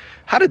system,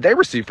 how did they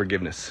receive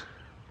forgiveness?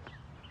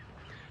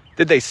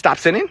 Did they stop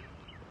sinning?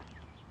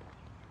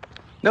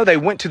 No, they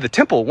went to the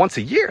temple once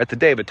a year at the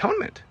Day of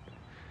Atonement.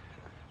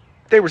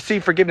 They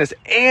received forgiveness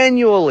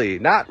annually,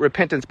 not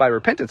repentance by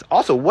repentance.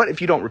 Also, what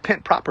if you don't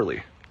repent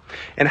properly?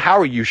 And how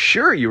are you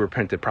sure you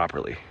repented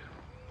properly?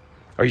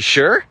 Are you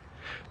sure?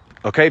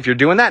 Okay, if you're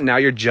doing that, now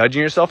you're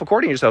judging yourself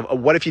according to yourself.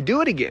 What if you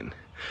do it again?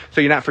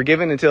 So you're not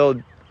forgiven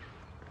until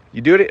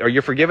you do it, or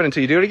you're forgiven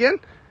until you do it again?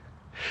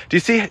 Do you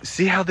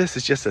see how this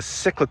is just a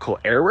cyclical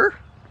error?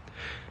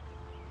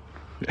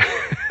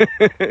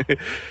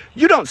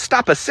 You don't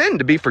stop a sin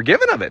to be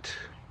forgiven of it.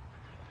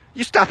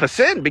 You stop a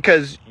sin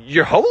because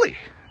you're holy,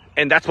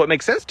 and that's what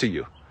makes sense to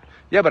you.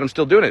 Yeah, but I'm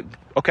still doing it.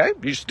 Okay,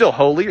 you're still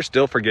holy, you're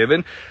still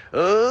forgiven.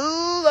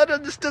 Oh,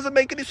 this doesn't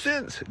make any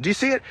sense. Do you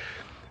see it?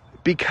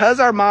 Because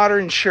our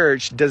modern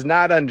church does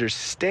not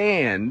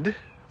understand,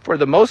 for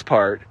the most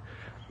part,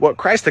 what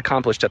Christ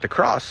accomplished at the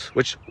cross,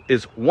 which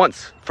is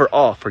once for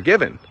all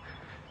forgiven.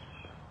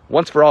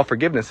 Once for all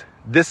forgiveness,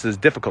 this is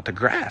difficult to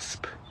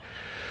grasp.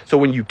 So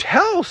when you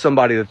tell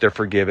somebody that they're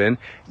forgiven,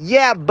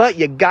 yeah, but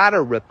you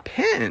gotta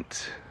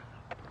repent.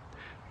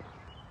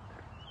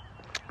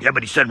 Yeah,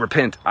 but he said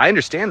repent. I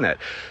understand that.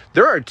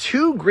 There are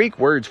two Greek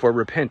words for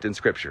repent in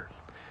Scripture.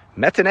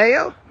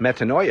 Metaneo,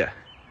 metanoia.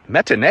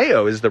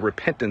 Metaneo is the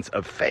repentance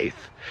of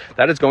faith.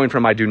 That is going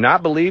from I do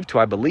not believe to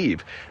I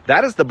believe.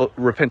 That is the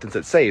repentance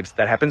that saves.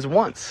 That happens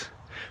once.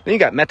 Then you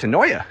got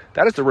metanoia.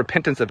 That is the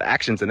repentance of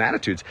actions and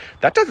attitudes.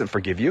 That doesn't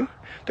forgive you.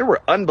 There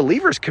were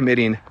unbelievers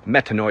committing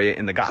metanoia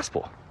in the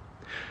gospel.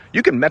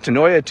 You can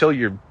metanoia till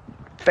your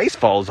face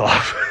falls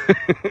off.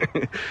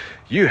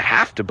 You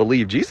have to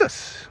believe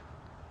Jesus.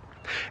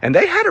 And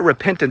they had a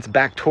repentance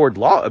back toward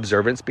law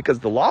observance because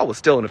the law was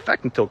still in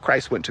effect until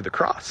Christ went to the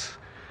cross.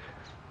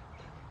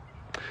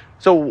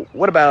 So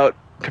what about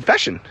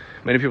confession?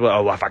 Many people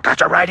are, if I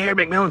got you right here,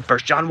 McMillan, 1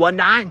 John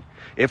 1:9.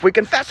 If we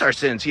confess our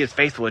sins, he is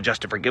faithful and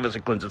just to forgive us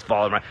and cleanse us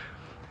fall. Right?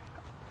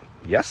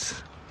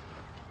 Yes.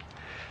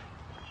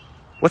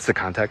 What's the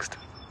context?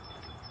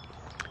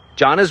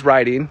 John is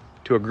writing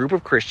to a group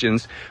of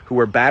Christians who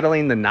were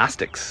battling the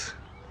Gnostics.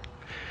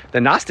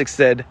 The Gnostics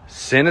said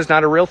sin is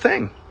not a real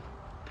thing.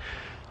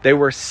 They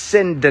were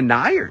sin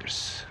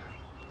deniers.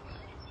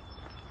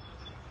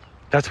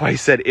 That's why he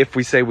said, if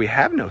we say we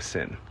have no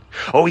sin.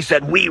 Oh, he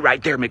said we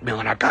right there,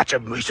 McMillan. I got you.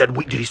 He said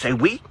we. Did he say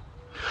we?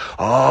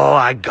 Oh,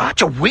 I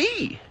got you.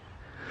 We.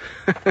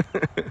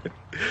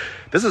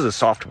 This is a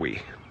soft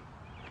we.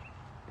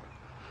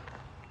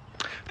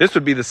 This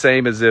would be the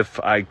same as if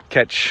I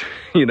catch,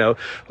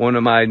 one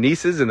of my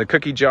nieces in the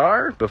cookie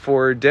jar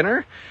before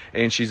dinner,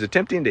 and she's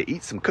attempting to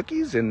eat some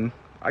cookies, and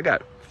I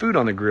got food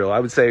on the grill. I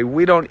would say,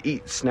 we don't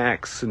eat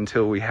snacks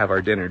until we have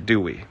our dinner, do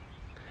we?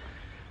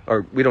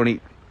 Or we don't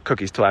eat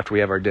cookies till after we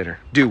have our dinner,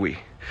 do we?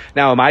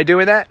 Now, am I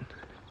doing that?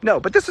 No,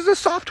 but this is a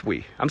soft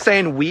we. I'm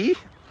saying we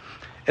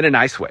in a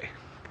nice way.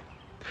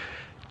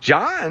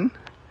 John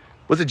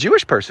was a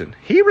Jewish person.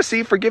 He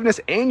received forgiveness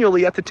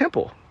annually at the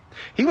temple.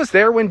 He was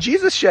there when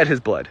Jesus shed his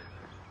blood.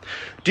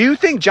 Do you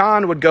think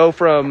John would go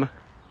from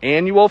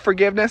annual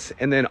forgiveness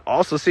and then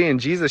also seeing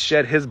Jesus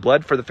shed his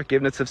blood for the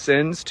forgiveness of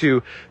sins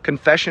to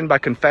confession by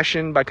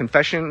confession by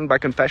confession by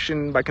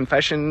confession by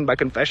confession by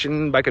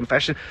confession by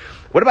confession?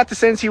 What about the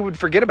sins he would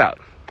forget about?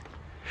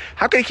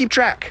 How can he keep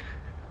track?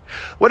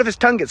 What if his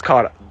tongue gets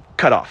cut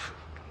off?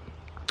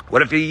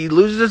 What if he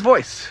loses his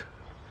voice?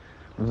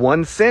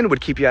 One sin would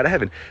keep you out of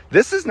heaven.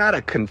 This is not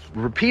a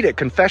repeated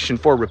confession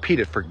for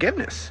repeated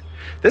forgiveness.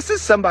 This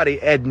is somebody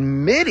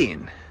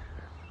admitting,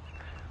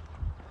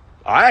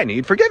 I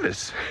need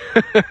forgiveness.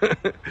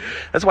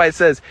 That's why it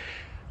says,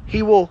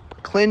 he will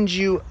cleanse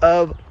you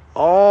of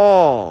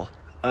all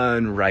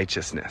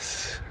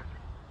unrighteousness.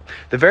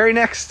 The very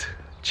next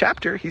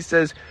chapter, he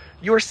says,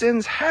 your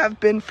sins have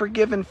been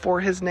forgiven for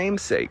his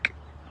name's sake.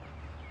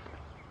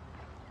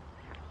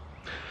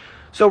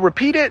 So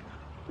repeated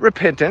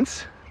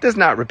repentance does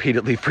not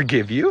repeatedly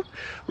forgive you.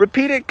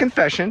 Repeated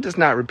confession does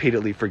not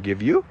repeatedly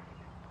forgive you.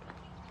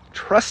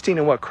 Trusting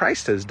in what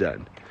Christ has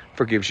done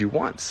forgives you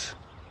once.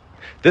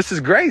 This is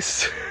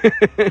grace.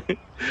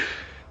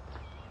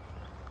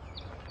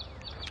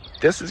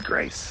 This is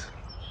grace.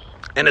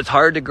 And it's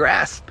hard to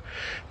grasp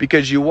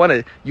because you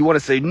want to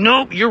say,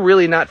 nope, you're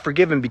really not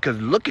forgiven because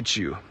look at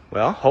you.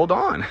 Well, hold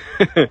on.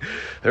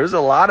 There's a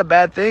lot of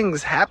bad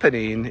things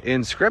happening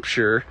in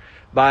Scripture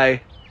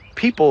by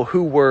people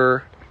who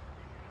were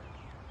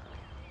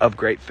of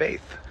great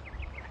faith.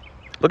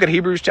 Look at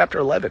Hebrews chapter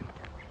 11.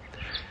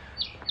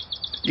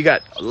 You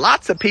got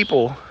lots of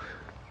people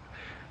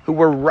who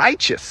were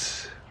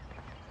righteous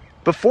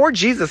before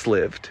Jesus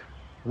lived.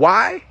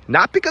 Why?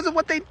 Not because of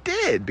what they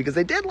did, because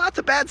they did lots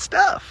of bad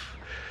stuff.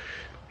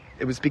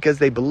 It was because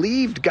they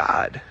believed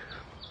God.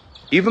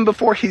 even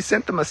before he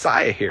sent the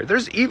Messiah here.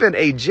 There's even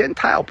a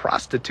Gentile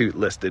prostitute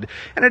listed,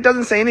 and it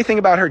doesn't say anything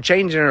about her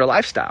changing her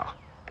lifestyle.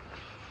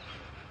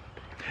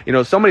 You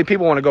know, so many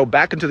people want to go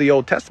back into the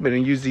Old Testament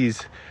and use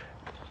these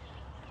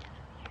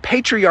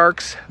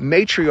patriarchs,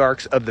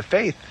 matriarchs of the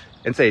faith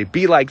and say,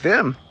 be like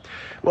them.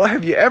 Well,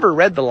 have you ever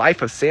read the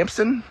life of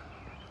Samson?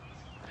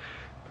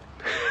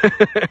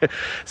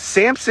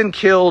 Samson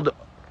killed,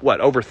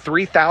 over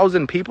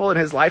 3,000 people in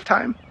his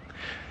lifetime?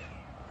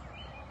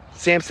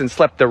 Samson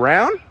slept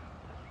around?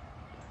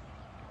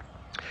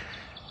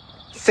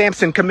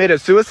 Samson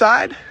committed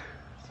suicide?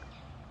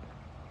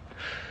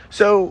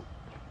 So,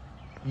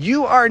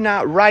 you are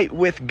not right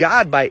with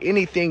God by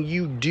anything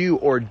you do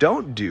or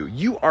don't do.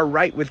 You are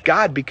right with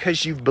God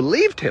because you've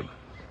believed him.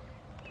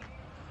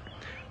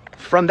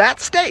 From that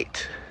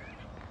state,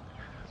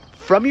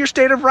 from your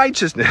state of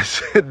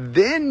righteousness,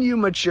 then you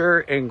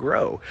mature and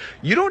grow.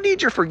 You don't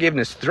need your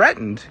forgiveness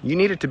threatened. You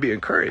need it to be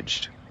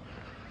encouraged.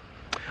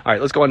 All right,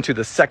 let's go on to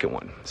the second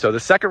one. So the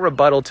second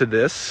rebuttal to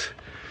this,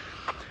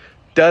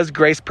 does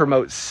grace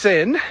promote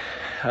sin?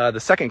 The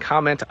second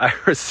comment I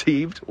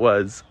received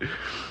was,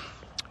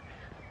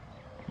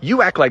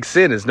 you act like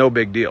sin is no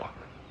big deal.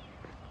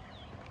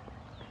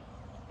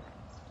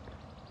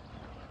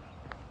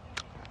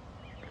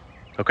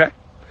 Okay?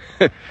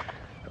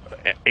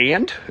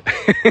 And?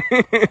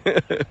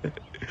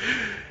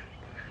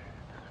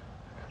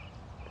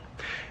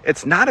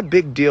 It's not a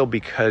big deal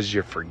because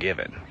you're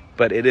forgiven,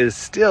 but it is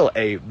still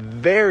a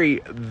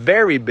very,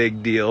 very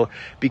big deal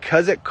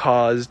because it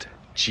caused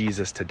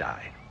Jesus to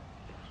die.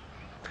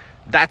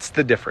 That's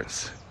the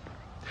difference.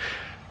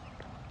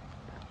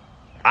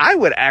 I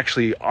would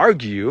actually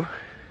argue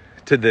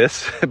to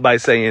this by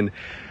saying,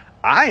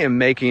 I am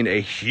making a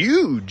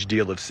huge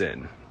deal of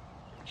sin.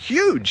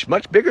 Huge,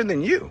 much bigger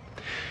than you.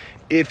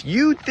 If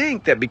you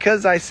think that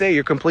because I say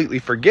you're completely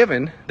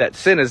forgiven, that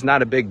sin is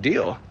not a big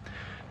deal,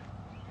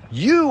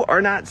 you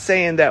are not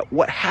saying that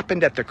what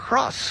happened at the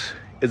cross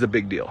is a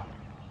big deal.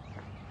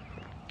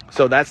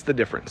 So that's the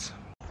difference.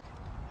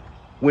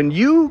 When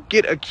you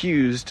get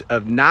accused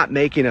of not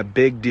making a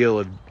big deal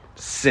of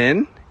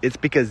sin, it's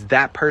because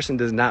that person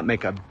does not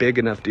make a big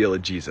enough deal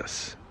of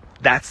Jesus.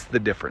 That's the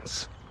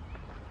difference.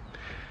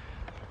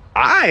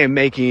 I am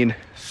making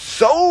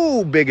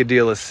so big a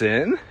deal of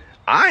sin,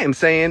 I am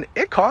saying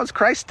it caused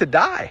Christ to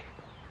die.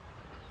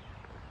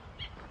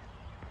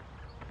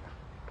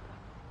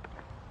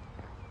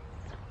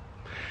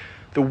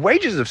 The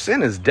wages of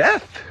sin is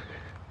death.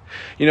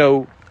 You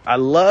know, I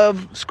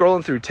love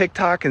scrolling through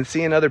TikTok and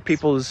seeing other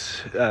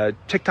people's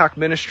TikTok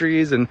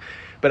ministries,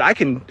 but I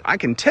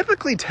can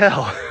typically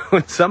tell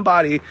when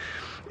somebody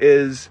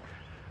is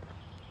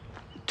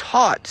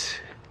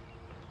taught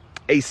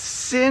a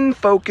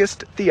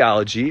sin-focused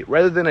theology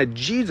rather than a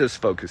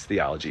Jesus-focused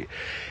theology.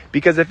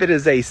 Because if it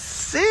is a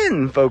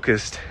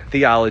sin-focused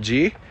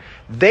theology,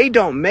 they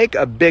don't make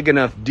a big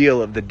enough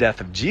deal of the death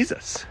of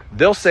Jesus.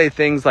 They'll say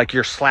things like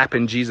you're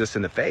slapping Jesus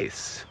in the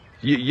face.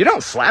 You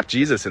don't slap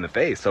Jesus in the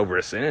face over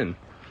a sin.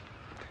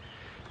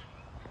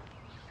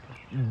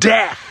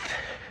 Death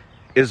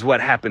is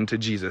what happened to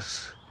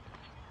Jesus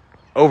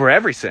over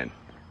every sin.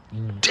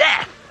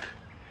 Death.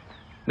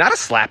 Not a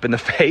slap in the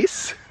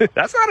face.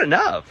 That's not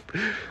enough.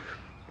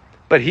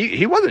 But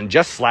he wasn't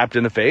just slapped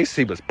in the face.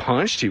 He was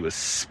punched. He was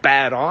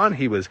spat on.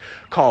 He was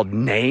called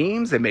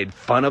names. They made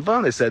fun of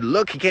him. They said,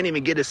 look, he can't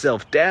even get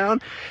himself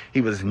down.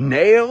 He was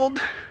nailed.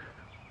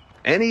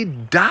 And he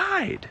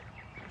died.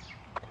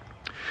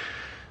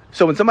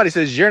 So when somebody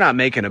says you're not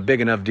making a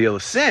big enough deal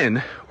of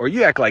sin, or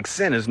you act like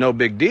sin is no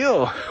big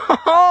deal,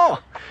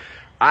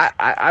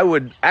 I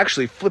would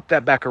actually flip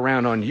that back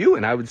around on you,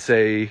 and I would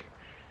say,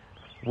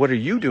 what are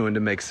you doing to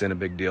make sin a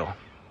big deal?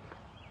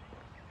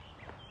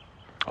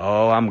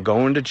 Oh, I'm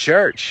going to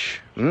church.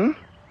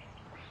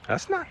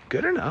 That's not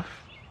good enough.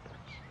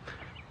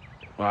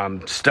 Well,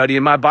 I'm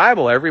studying my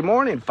Bible every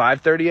morning,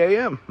 5:30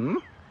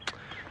 a.m.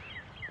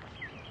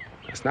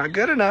 That's not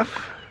good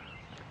enough.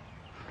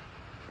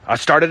 I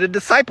started a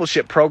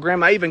discipleship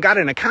program. I even got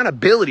an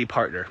accountability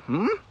partner.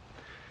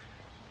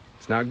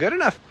 It's not good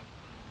enough.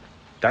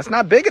 That's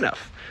not big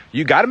enough.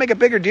 You got to make a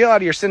bigger deal out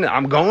of your sin.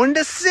 I'm going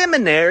to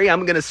seminary.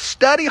 I'm going to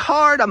study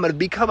hard. I'm going to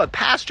become a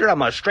pastor. I'm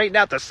going to straighten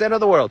out the sin of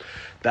the world.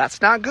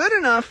 That's not good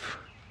enough.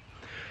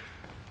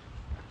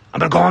 I'm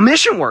going to go on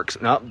mission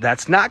works. No,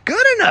 that's not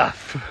good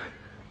enough.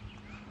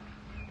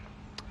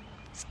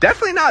 It's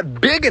definitely not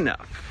big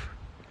enough.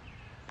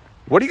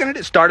 What are you going to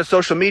do? Start a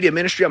social media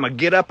ministry? I'm going to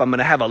get up. I'm going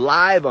to have a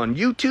live on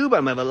YouTube.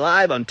 I'm going to have a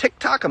live on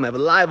TikTok. I'm going to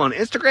have a live on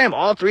Instagram.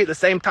 All three at the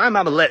same time.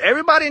 I'm going to let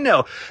everybody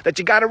know that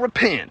you got to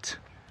repent.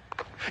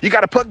 You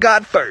got to put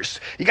God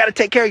first. You got to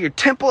take care of your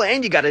temple,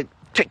 and you got to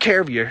take care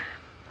of your...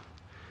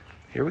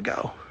 Here we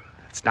go.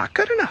 It's not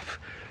good enough.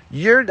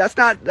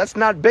 That's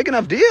not big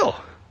enough deal.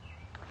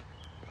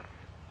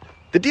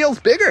 The deal's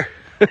bigger.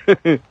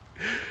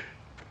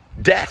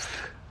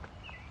 Death.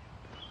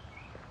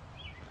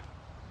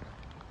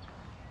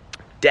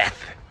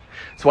 Death.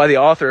 That's why the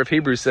author of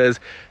Hebrews says,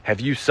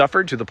 have you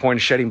suffered to the point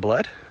of shedding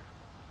blood?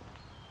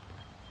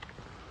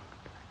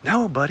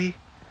 No, buddy.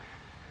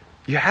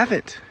 You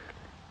haven't.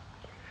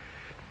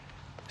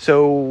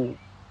 So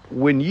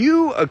when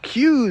you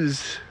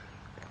accuse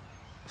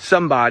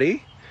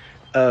somebody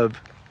of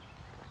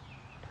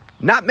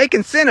not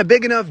making sin a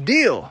big enough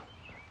deal,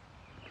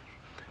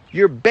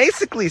 you're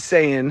basically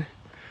saying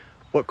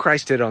what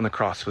Christ did on the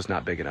cross was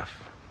not big enough.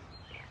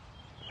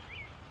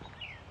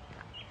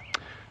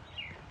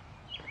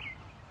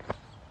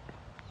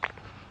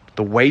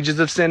 The wages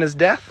of sin is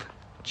death.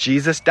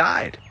 Jesus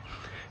died.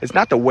 It's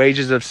not the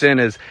wages of sin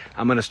is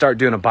I'm going to start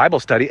doing a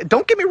Bible study.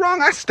 Don't get me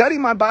wrong. I study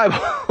my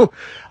Bible.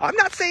 I'm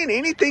not saying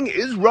anything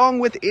is wrong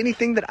with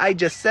anything that I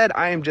just said.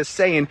 I am just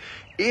saying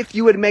if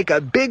you would make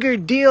a bigger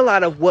deal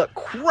out of what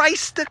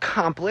Christ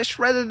accomplished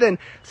rather than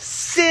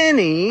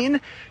sinning,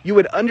 you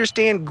would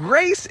understand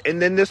grace,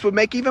 and then this would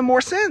make even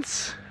more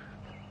sense.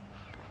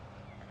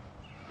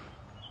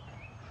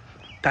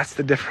 That's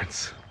the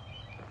difference.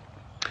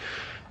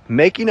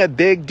 Making a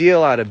big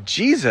deal out of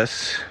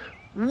Jesus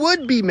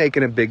would be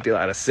making a big deal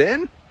out of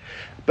sin.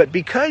 But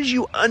because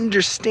you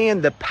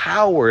understand the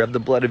power of the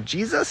blood of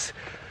Jesus,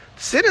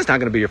 sin is not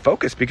going to be your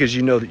focus because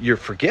you know that you're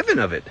forgiven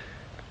of it.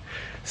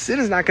 Sin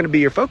is not going to be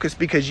your focus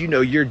because you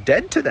know you're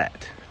dead to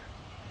that.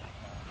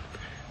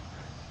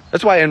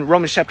 That's why in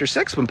Romans chapter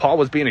 6, when Paul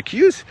was being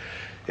accused,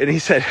 and he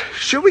said,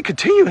 should we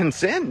continue in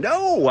sin?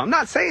 No, I'm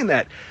not saying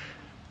that.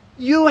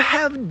 You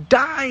have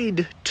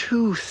died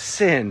to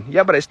sin.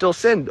 Yeah, but I still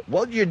sinned.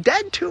 Well, you're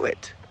dead to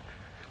it.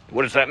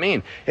 What does that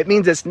mean? It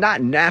means it's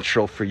not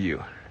natural for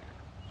you.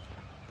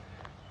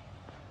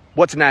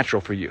 What's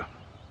natural for you?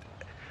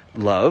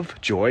 Love,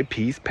 joy,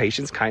 peace,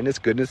 patience, kindness,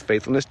 goodness,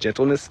 faithfulness,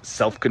 gentleness,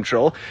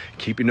 self-control,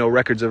 keeping no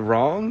records of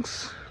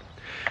wrongs,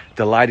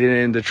 delighting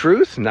in the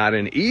truth, not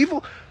in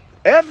evil.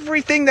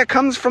 Everything that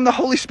comes from the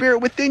Holy Spirit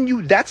within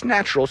you, that's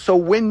natural. So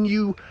when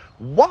you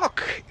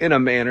walk in a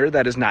manner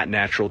that is not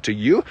natural to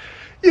you,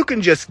 you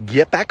can just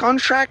get back on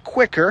track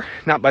quicker,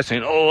 not by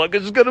saying, oh, I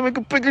just got to make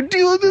a bigger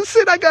deal of this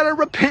sin. I got to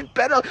repent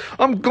better.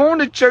 I'm going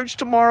to church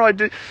tomorrow.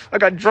 I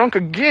got drunk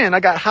again. I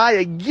got high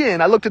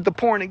again. I looked at the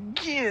porn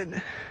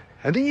again.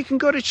 And then you can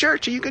go to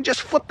church and you can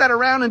just flip that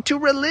around into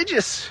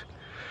religious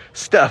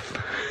stuff.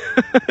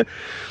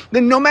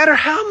 Then no matter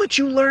how much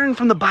you learn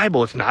from the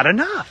Bible, it's not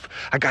enough.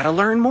 I got to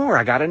learn more.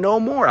 I got to know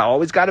more. I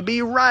always got to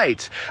be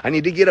right. I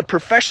need to get a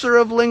professor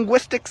of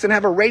linguistics and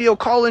have a radio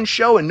call-in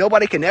show and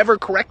nobody can ever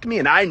correct me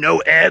and I know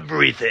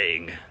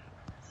everything.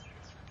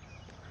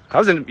 I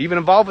was even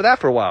involved with that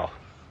for a while.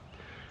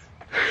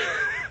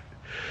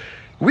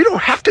 We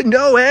don't have to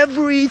know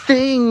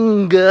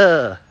everything.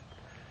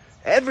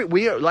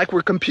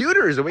 We're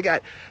computers and we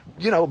got,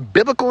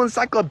 biblical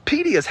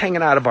encyclopedias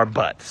hanging out of our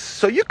butts.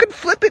 So you can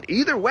flip it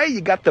either way. You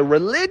got the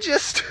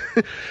religious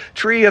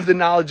tree of the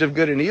knowledge of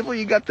good and evil.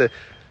 You got the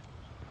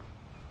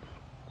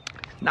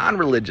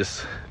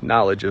non-religious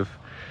knowledge of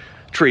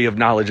tree of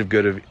knowledge of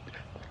good,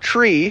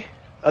 tree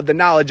of the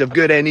knowledge of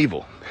good and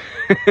evil.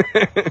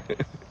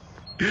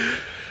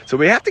 So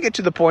we have to get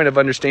to the point of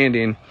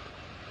understanding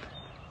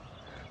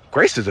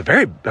grace is a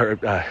very,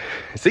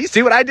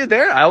 see what I did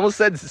there? I almost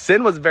said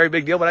sin was a very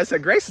big deal, but I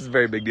said grace is a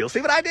very big deal.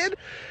 See what I did?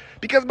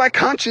 Because my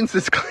conscience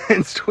is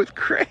cleansed with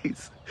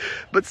grace.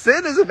 But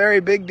sin is a very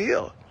big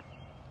deal.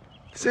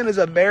 Sin is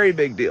a very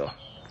big deal.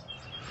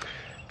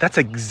 That's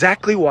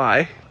exactly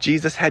why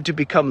Jesus had to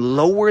become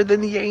lower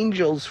than the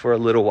angels for a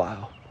little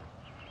while.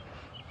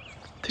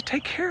 To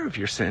take care of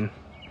your sin.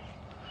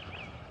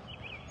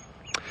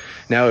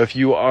 Now, if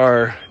you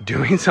are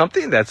doing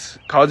something that's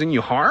causing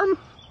you harm,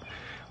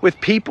 with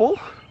people,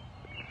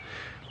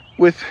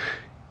 with,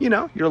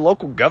 your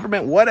local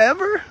government,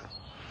 whatever,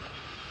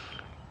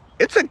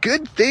 it's a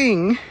good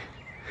thing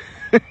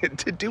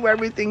to do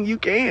everything you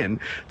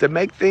can to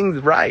make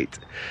things right.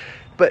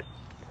 But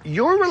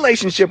your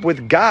relationship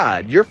with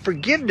God, your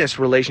forgiveness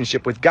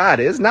relationship with God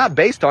is not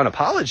based on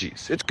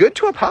apologies. It's good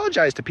to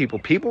apologize to people.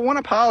 People want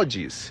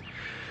apologies.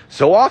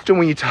 So often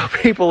when you tell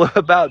people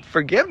about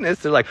forgiveness,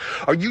 they're like,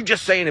 are you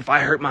just saying if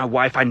I hurt my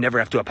wife, I never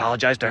have to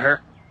apologize to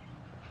her?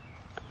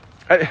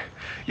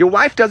 Your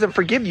wife doesn't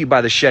forgive you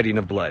by the shedding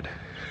of blood.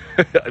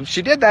 If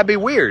she did, that'd be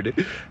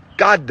weird.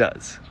 God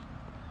does.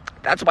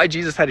 That's why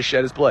Jesus had to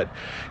shed his blood.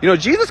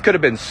 Jesus could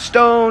have been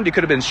stoned. He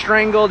could have been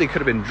strangled. He could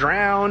have been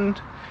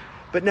drowned.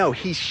 But no,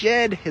 he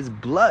shed his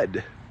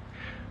blood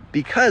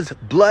because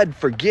blood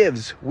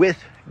forgives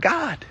with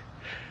God.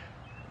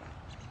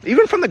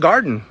 Even from the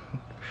garden,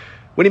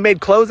 when he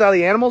made clothes out of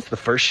the animals, the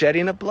first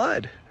shedding of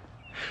blood.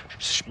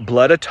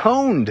 Blood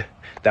atoned.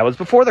 That was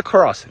before the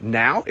cross.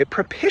 Now it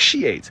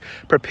propitiates.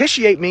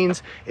 Propitiate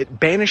means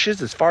it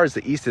banishes as far as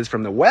the east is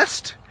from the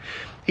west.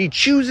 He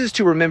chooses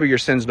to remember your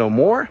sins no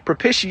more.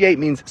 Propitiate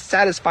means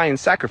satisfying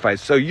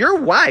sacrifice. So your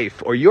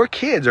wife or your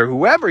kids or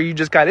whoever you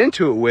just got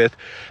into it with,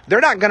 they're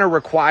not going to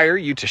require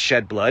you to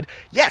shed blood.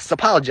 Yes,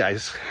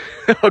 apologize.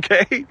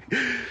 Okay?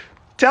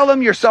 Tell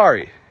them you're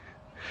sorry.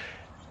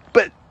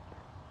 But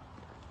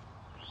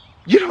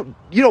you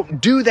don't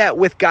do that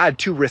with God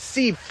to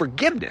receive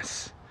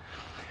forgiveness.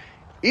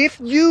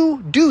 If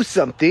you do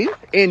something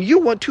and you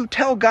want to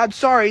tell God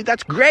sorry,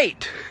 that's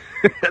great.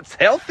 That's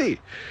healthy.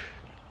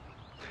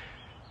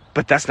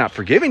 But that's not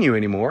forgiving you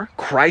anymore.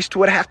 Christ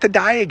would have to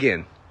die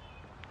again.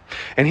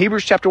 And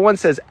Hebrews chapter 1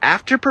 says,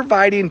 after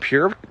providing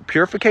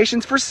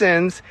purifications for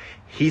sins,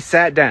 he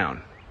sat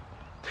down.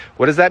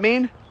 What does that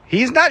mean?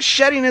 He's not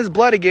shedding his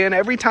blood again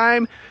every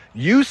time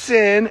you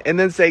sin and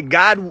then say,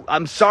 God,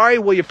 I'm sorry,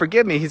 will you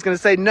forgive me? He's going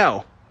to say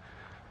no.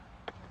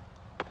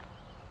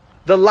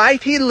 The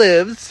life he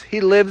lives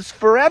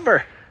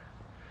forever.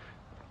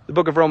 The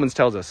book of Romans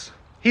tells us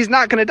he's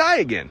not going to die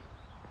again.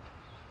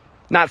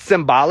 Not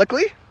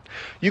symbolically.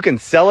 You can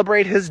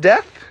celebrate his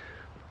death,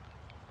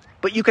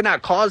 but you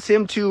cannot cause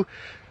him to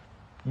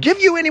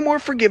give you any more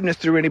forgiveness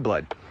through any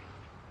blood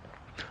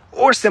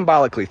or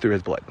symbolically through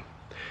his blood.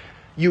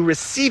 You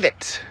receive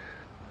it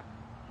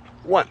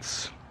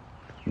once.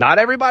 Not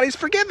everybody's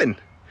forgiven.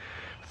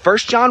 1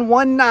 John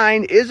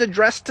 1:9 is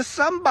addressed to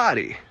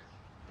somebody.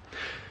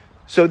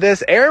 So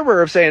this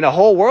error of saying the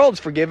whole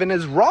world's forgiven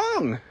is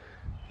wrong.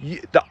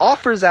 The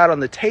offer's out on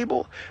the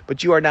table,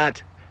 but you are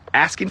not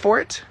asking for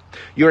it.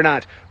 You are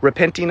not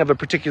repenting of a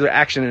particular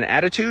action and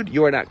attitude.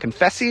 You are not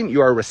confessing.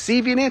 You are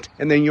receiving it,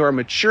 and then you are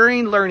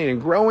maturing, learning,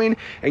 and growing,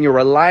 and you're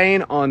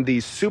relying on the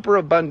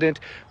superabundant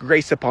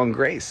grace upon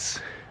grace.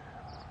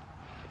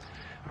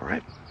 All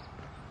right.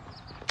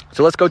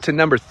 So let's go to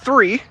number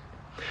 3,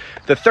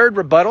 the third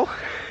rebuttal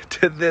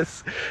to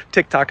this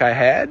TikTok I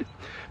had.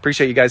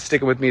 Appreciate you guys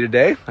sticking with me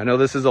today. I know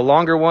this is a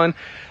longer one.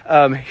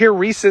 Here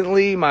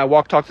recently, my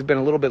walk talk has been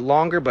a little bit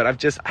longer, but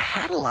I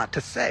had a lot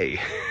to say.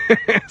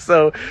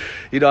 So,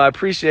 I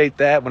appreciate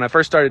that. When I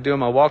first started doing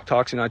my walk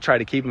talks, I tried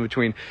to keep them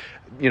between,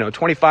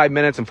 25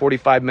 minutes and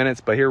 45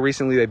 minutes. But here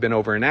recently, they've been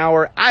over an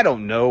hour. I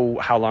don't know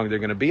how long they're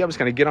going to be. I'm just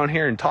going to get on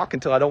here and talk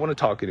until I don't want to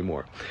talk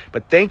anymore.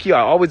 But thank you. I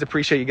always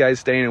appreciate you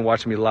guys staying and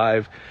watching me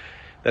live.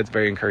 That's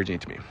very encouraging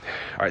to me.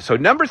 All right, so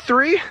number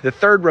 3, the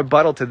third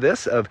rebuttal to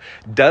this of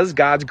does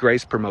God's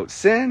grace promote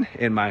sin?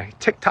 In my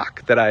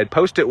TikTok that I had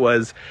posted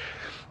was,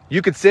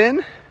 you could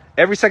sin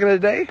every second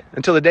of the day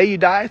until the day you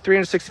die,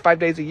 365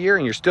 days a year,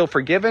 and you're still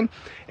forgiven.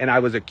 And I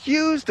was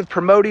accused of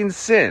promoting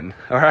sin.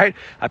 All right,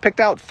 I picked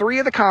out 3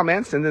 of the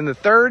comments, and then the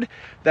third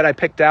that I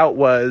picked out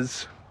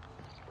was,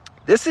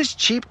 this is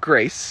cheap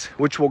grace,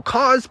 which will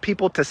cause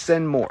people to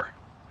sin more.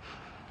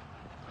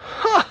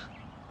 Huh.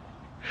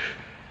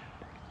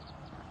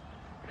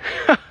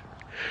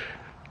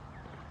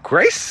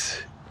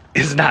 Grace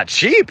is not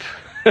cheap.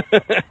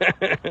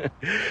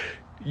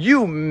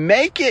 You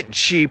make it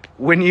cheap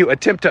when you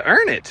attempt to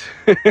earn it.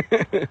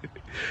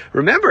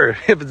 Remember,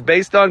 if it's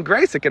based on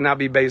grace, it cannot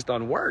be based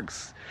on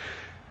works.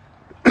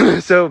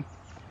 So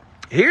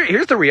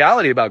here's the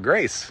reality about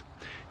grace.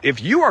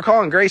 If you are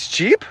calling grace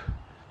cheap,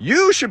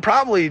 you should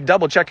probably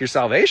double check your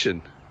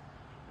salvation.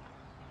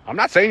 I'm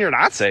not saying you're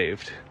not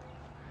saved,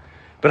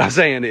 but I'm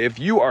saying if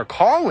you are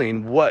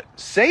calling what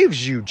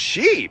saves you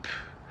cheap,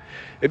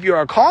 if you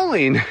are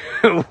calling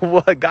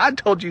what God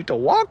told you to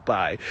walk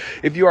by,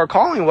 if you are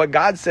calling what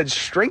God said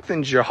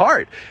strengthens your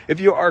heart, if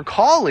you are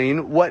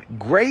calling what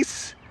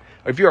grace,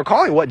 if you are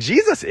calling what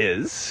Jesus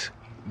is,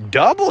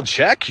 double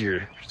check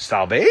your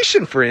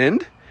salvation,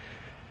 friend.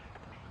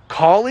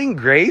 Calling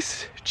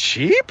grace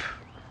cheap?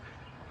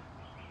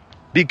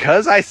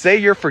 Because I say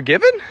you're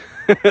forgiven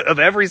of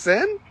every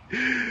sin?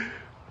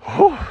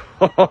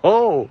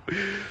 Oh,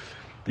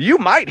 you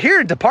might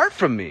hear, depart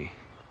from me.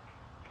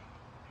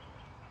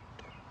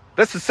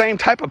 That's the same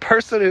type of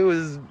person who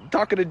is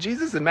talking to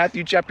Jesus in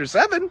Matthew chapter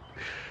 7.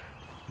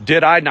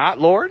 Did I not,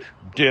 Lord?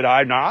 Did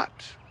I not?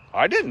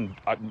 I didn't.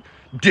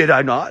 Did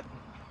I not?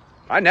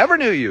 I never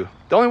knew you.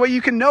 The only way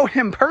you can know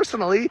him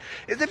personally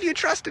is if you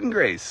trust in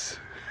grace.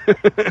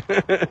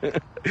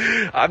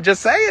 I'm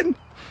just saying.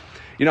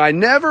 I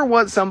never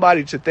want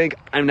somebody to think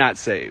I'm not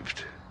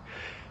saved.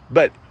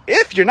 But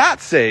if you're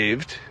not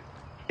saved,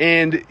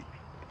 and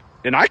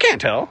I can't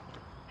tell,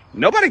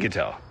 nobody can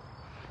tell.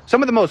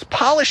 Some of the most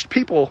polished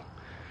people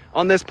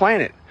on this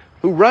planet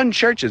who run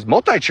churches,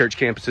 multi-church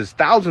campuses,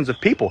 thousands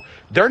of people,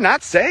 they're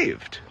not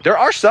saved. There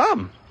are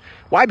some.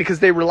 Why?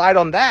 Because they relied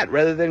on that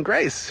rather than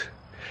grace.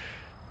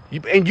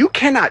 And you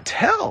cannot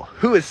tell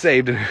who is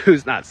saved and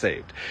who's not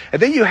saved.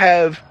 And then you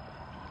have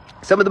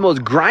some of the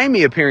most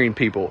grimy appearing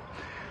people.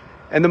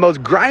 And the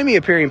most grimy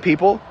appearing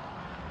people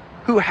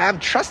who have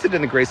trusted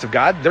in the grace of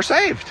God, they're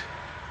saved.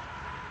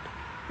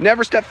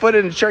 Never stepped foot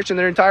in a church in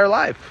their entire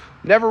life.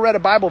 Never read a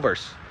Bible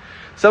verse.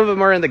 Some of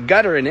them are in the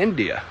gutter in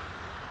India,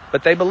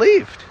 but they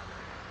believed.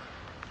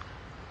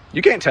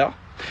 You can't tell.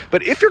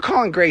 But if you're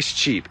calling grace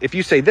cheap, if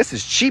you say this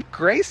is cheap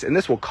grace and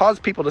this will cause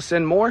people to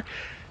sin more,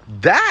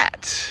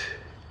 that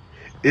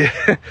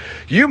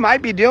you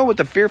might be dealing with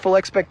the fearful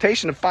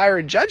expectation of fire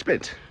and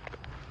judgment.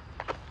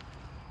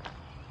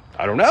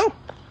 I don't know.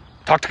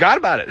 Talk to God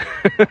about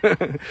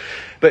it.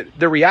 But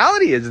the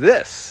reality is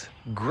this: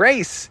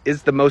 grace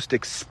is the most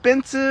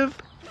expensive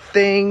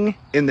thing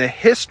in the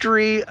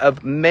history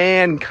of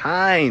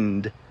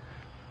mankind.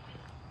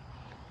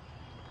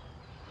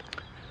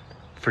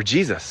 For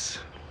Jesus.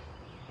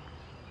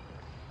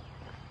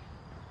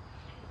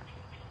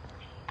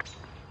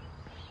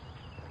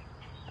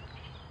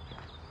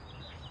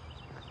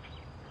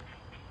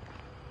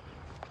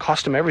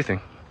 Cost him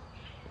everything.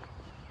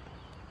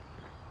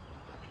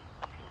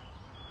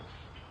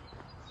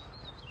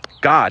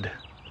 God.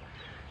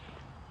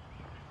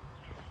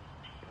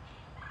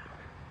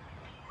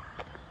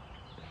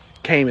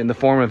 Came in the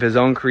form of his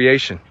own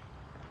creation.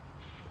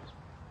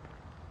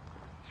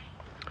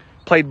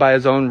 Played by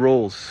his own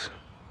rules.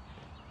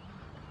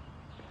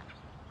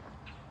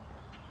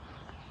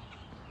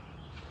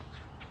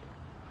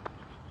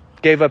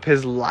 Gave up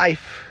his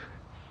life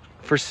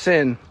for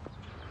sin.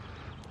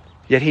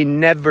 Yet he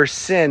never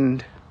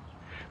sinned.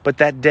 But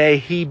that day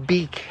he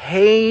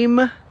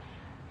became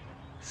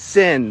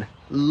sin.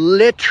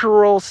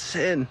 Literal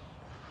sin.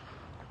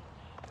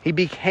 He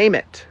became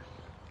it.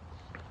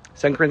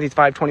 2 Corinthians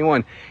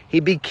 5:21. He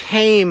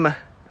became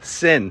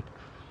sin.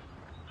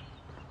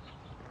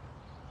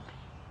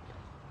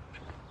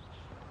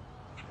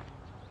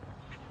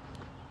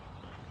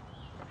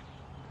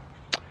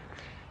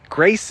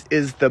 Grace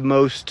is the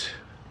most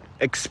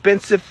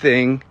expensive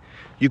thing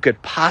you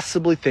could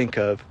possibly think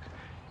of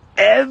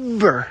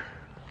ever.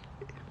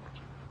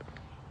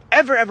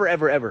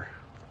 Ever.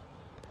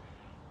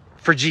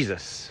 For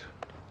Jesus.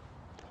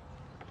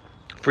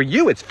 For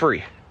you, it's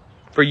free.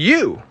 For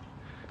you,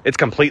 it's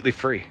completely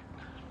free.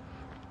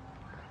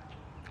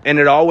 And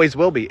it always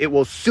will be. It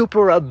will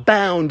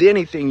superabound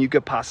anything you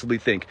could possibly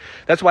think.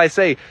 That's why I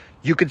say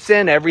you could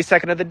sin every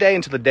second of the day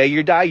until the day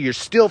you die. You're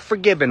still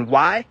forgiven.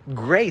 Why?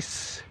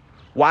 Grace.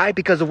 Why?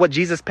 Because of what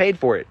Jesus paid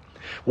for it.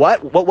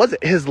 What was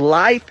it? His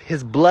life,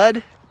 his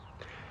blood.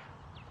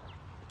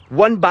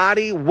 One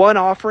body, one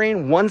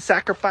offering, one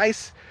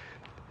sacrifice.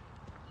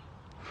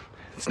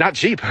 It's not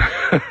cheap.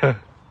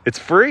 It's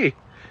free.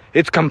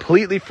 It's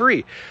completely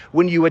free.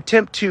 When you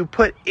attempt to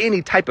put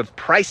any type of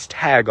price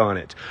tag on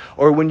it,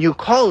 or when you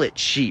call it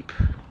cheap.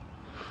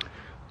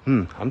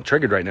 I'm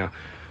triggered right now.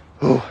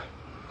 Ooh.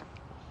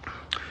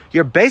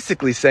 You're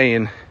basically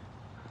saying,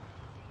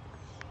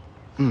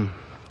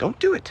 don't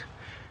do it.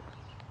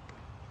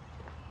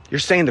 You're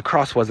saying the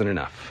cross wasn't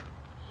enough.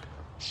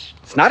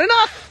 It's not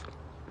enough.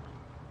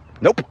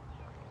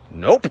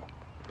 Nope.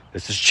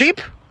 This is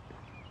cheap.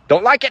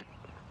 Don't like it.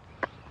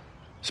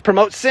 This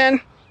promotes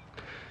sin.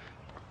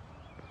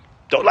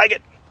 Don't like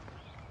it.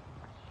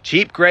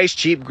 Cheap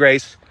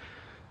grace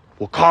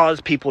will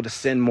cause people to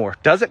sin more.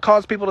 Does it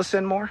cause people to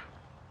sin more?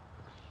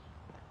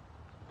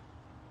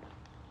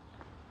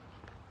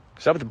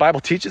 Is that what the Bible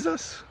teaches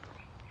us?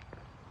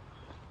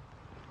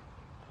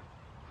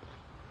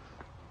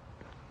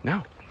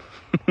 No.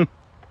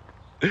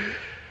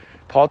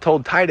 Paul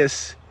told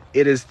Titus,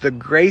 it is the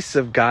grace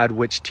of God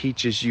which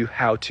teaches you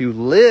how to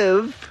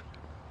live.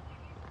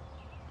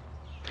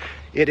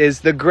 It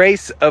is the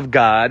grace of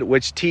God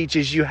which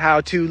teaches you how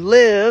to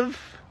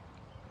live.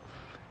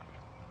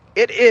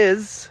 It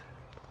is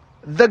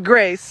the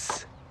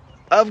grace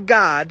of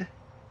God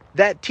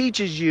that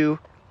teaches you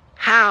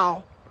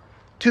how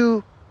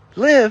to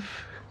live.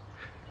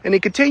 And he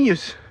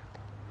continues.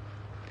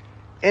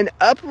 An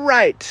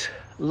upright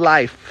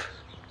life.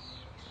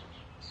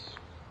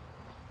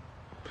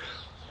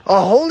 A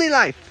holy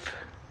life.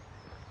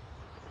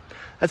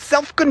 A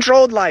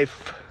self-controlled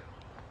life.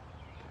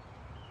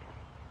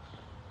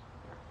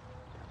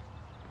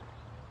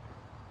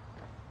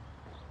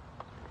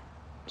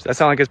 Does that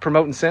sound like it's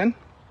promoting sin?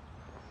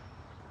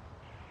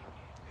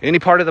 Any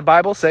part of the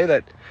Bible say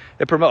that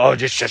it promote?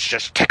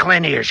 Just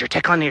tickling ears. You're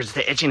tickling ears.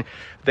 The itching.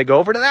 They go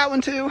over to that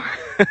one too.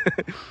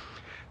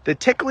 The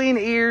tickling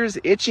ears,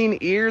 itching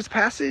ears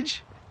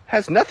passage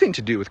has nothing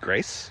to do with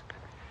grace.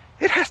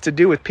 It has to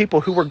do with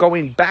people who were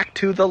going back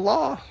to the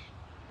law.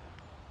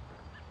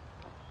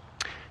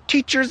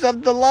 Teachers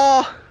of the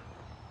law.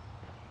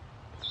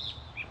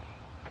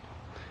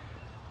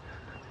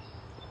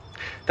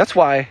 That's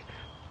why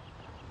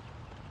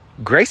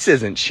grace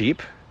isn't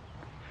cheap.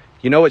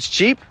 You know what's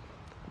cheap?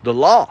 The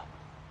law.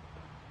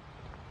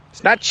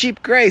 It's not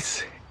cheap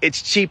grace.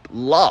 It's cheap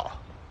law.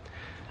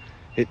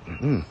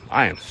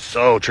 I am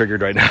so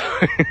triggered right now.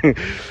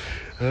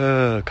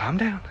 Calm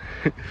down.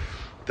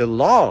 The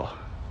law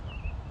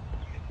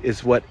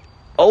is what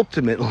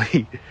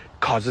ultimately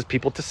causes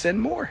people to sin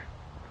more.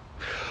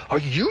 Are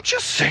you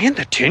just saying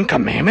the 10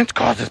 Commandments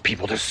causes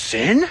people to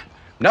sin?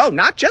 No,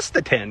 not just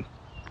the 10.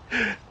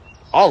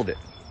 All of it.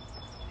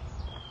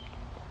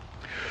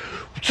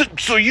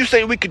 So you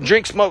say we can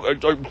drink, smoke,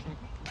 or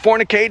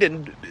fornicate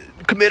and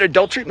commit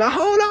adultery? No,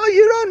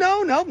 you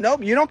don't know. No,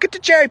 you don't get to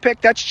cherry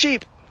pick. That's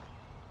cheap.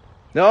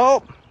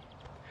 No.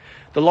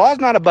 The law's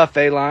not a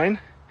buffet line.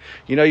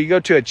 You know, you go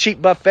to a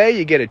cheap buffet,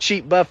 you get a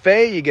cheap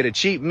buffet, you get a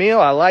cheap meal.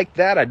 I like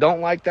that. I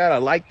don't like that. I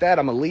like that.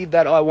 I'm going to leave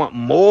that. Oh, I want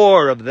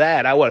more of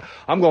that.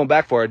 I'm going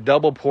back for a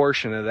double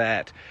portion of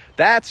that.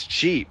 That's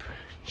cheap.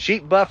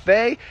 Cheap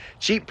buffet,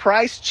 cheap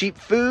price, cheap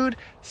food.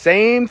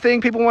 Same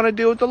thing people want to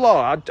do with the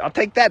law. I'll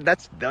take that.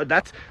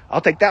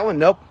 I'll take that one.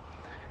 Nope.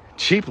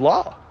 Cheap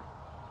law.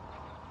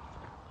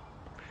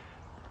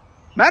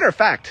 Matter of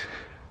fact,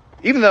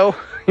 even though,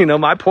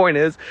 my point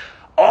is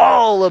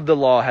all of the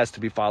law has to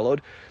be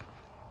followed.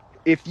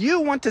 If you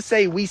want to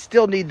say we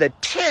still need the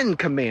 10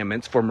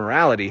 commandments for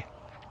morality,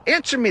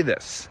 answer me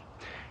this.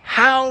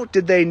 How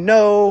did they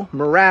know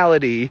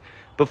morality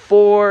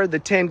before the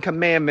 10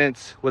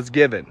 commandments was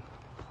given?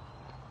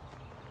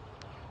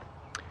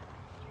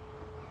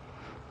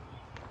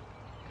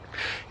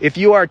 If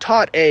you are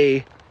taught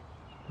a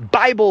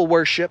Bible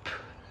worship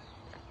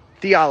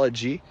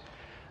theology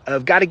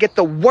of got to get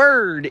the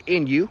word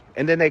in you,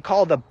 and then they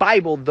call the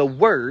Bible the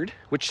Word,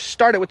 which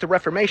started with the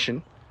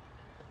Reformation,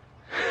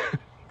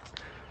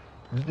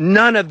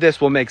 none of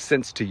this will make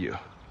sense to you.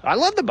 I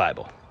love the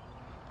Bible.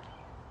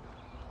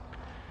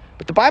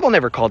 But the Bible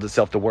never called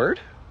itself the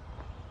Word.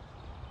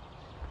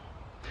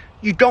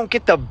 You don't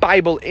get the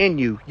Bible in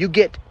you. You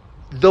get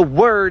the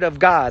Word of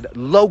God,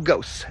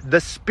 Logos,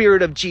 the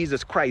Spirit of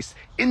Jesus Christ.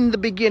 In the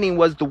beginning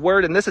was the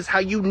Word, and this is how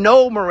you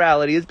know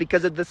morality is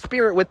because of the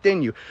Spirit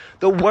within you,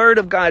 the Word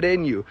of God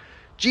in you.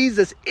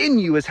 Jesus in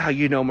you is how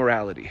you know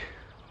morality.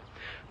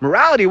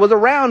 Morality was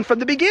around from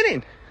the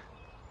beginning.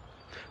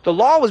 The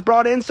law was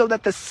brought in so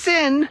that the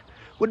sin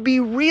would be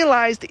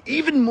realized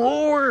even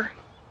more.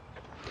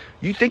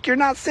 You think you're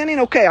not sinning?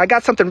 Okay, I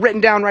got something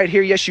written down right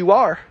here. Yes, you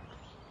are.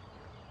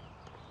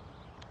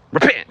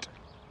 Repent.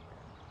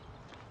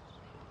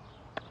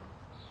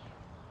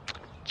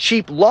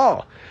 Cheap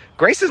law.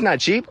 Grace is not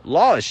cheap.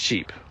 Law is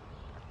cheap.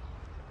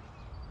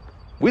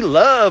 We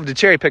love to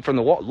cherry pick from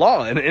the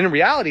law. And in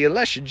reality,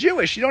 unless you're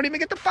Jewish, you don't even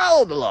get to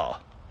follow the law.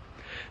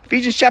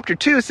 Ephesians chapter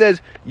 2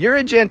 says, you're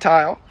a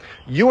Gentile.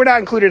 You are not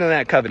included in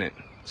that covenant.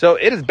 So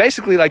it is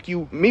basically like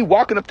me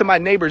walking up to my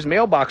neighbor's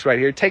mailbox right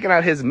here, taking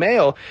out his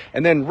mail,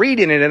 and then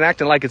reading it and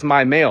acting like it's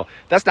my mail.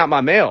 That's not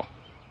my mail.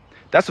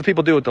 That's what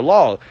people do with the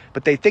law.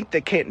 But they think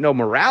they can't know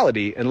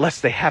morality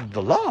unless they have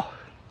the law.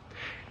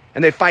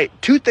 And they fight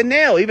tooth and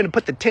nail, even to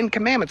put the 10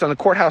 Commandments on the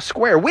courthouse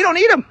square. We don't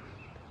need them.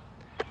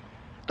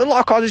 The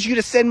law causes you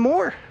to sin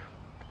more.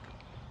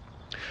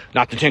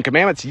 Not the 10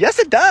 Commandments. Yes,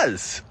 it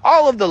does.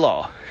 All of the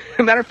law.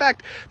 Matter of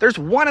fact, there's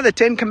one of the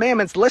 10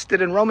 Commandments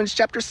listed in Romans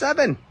chapter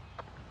 7.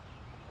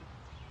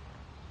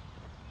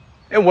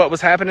 And what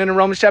was happening in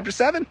Romans chapter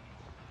 7?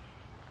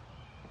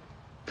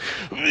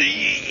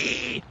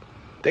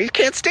 They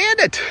can't stand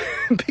it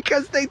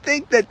because they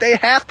think that they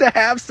have to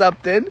have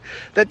something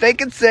that they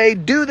can say,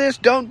 do this,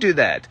 don't do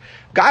that.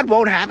 God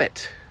won't have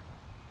it.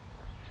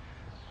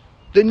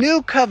 The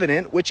new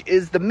covenant, which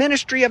is the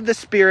ministry of the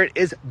Spirit,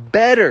 is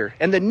better.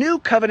 And the new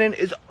covenant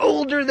is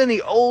older than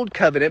the old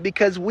covenant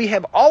because we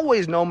have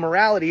always known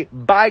morality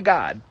by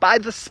God, by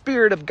the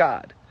Spirit of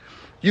God.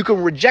 You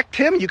can reject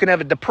Him, you can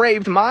have a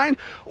depraved mind,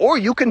 or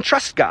you can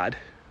trust God.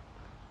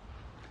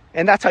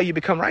 And that's how you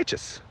become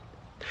righteous.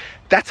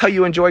 That's how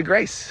you enjoy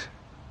grace.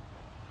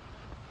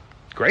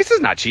 Grace is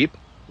not cheap.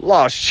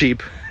 Law is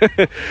cheap.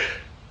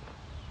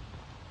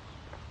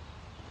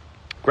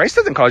 Grace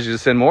doesn't cause you to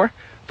sin more.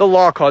 The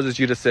law causes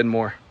you to sin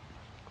more.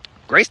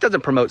 Grace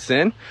doesn't promote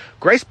sin.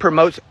 Grace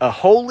promotes a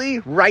holy,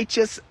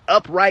 righteous,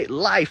 upright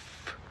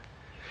life.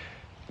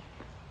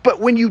 But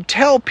when you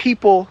tell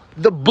people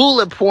the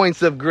bullet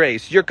points of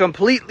grace, you're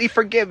completely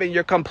forgiven,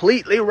 you're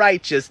completely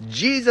righteous,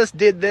 Jesus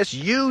did this,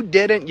 you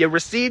didn't, you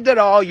received it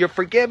all, you're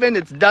forgiven,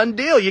 it's done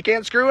deal, you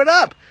can't screw it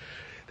up.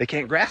 They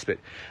can't grasp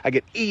it. I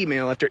get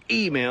email after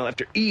email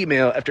after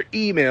email after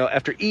email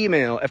after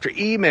email after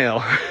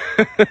email.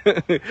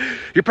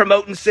 You're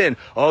promoting sin.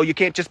 Oh, you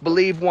can't just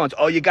believe once.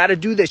 Oh, you got to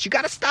do this. You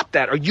got to stop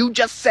that. Are you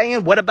just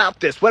saying, what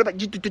about this? What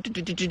about...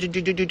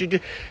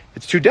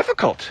 It's too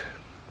difficult.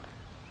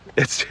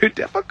 It's too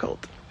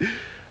difficult.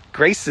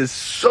 Grace is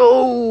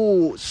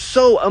so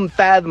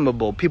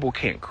unfathomable. People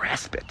can't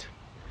grasp it.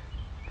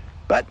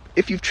 But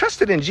if you've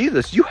trusted in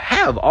Jesus, you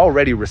have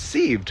already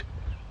received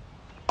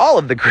all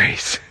of the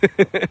grace.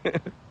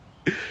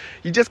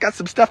 You just got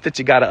some stuff that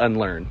you got to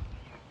unlearn.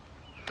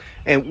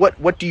 And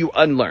what do you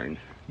unlearn?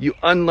 You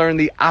unlearn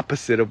the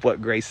opposite of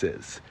what grace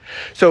is.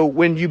 So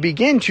when you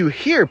begin to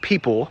hear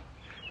people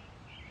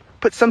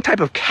put some type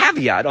of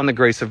caveat on the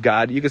grace of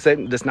God, you can say,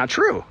 that's not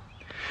true.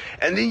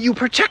 And then you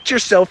protect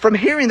yourself from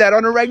hearing that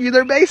on a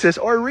regular basis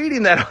or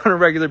reading that on a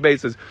regular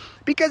basis.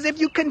 Because if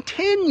you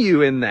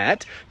continue in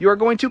that, you are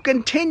going to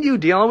continue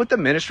dealing with the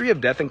ministry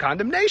of death and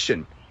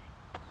condemnation.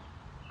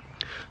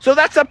 So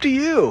that's up to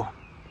you.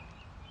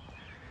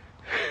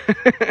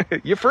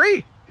 You're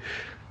free.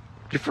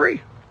 You're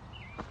free.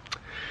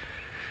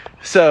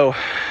 So,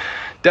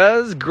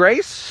 does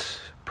grace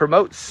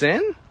promote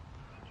sin?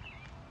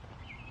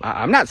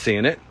 I'm not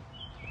seeing it.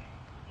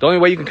 The only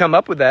way you can come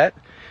up with that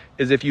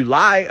is if you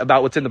lie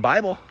about what's in the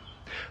Bible.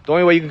 The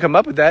only way you can come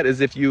up with that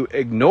is if you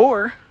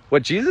ignore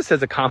what Jesus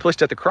has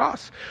accomplished at the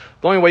cross.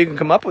 The only way you can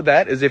come up with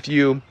that is if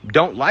you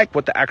don't like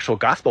what the actual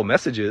gospel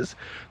message is.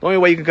 The only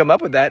way you can come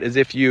up with that is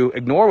if you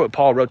ignore what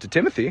Paul wrote to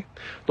Timothy.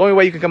 The only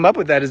way you can come up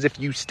with that is if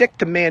you stick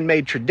to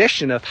man-made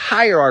tradition of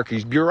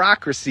hierarchies,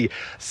 bureaucracy,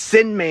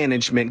 sin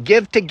management,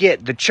 give to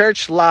get, the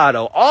church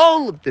lotto,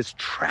 all of this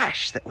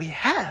trash that we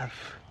have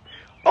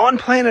on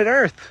planet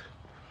Earth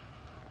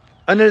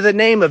under the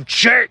name of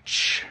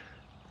church.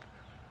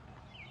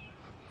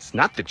 It's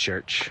not the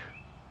church.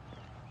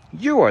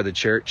 You are the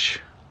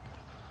church.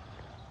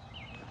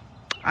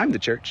 I'm the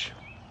church.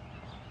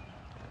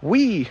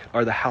 We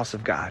are the house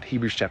of God,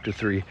 Hebrews chapter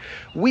 3.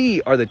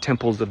 We are the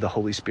temples of the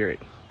Holy Spirit.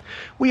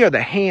 We are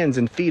the hands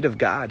and feet of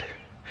God.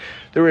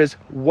 There is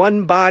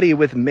one body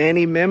with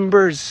many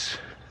members.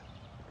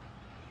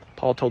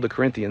 Paul told the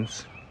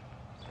Corinthians.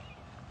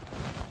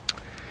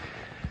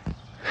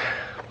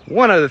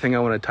 one other thing I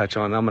want to touch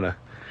on. I'm going to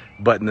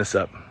button this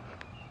up.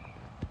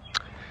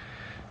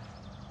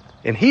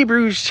 In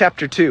Hebrews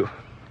chapter 2,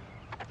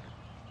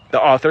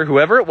 the author,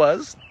 whoever it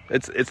was,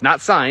 it's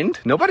not signed.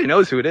 Nobody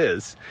knows who it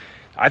is.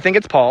 I think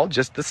it's Paul,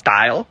 just the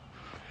style.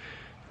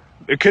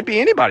 It could be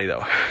anybody,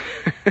 though.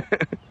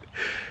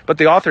 But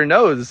the author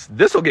knows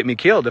this will get me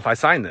killed if I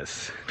sign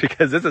this,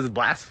 because this is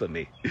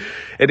blasphemy.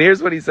 And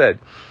here's what he said.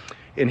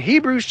 In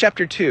Hebrews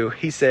chapter 2,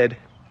 he said,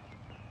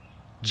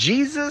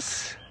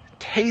 Jesus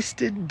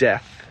tasted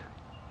death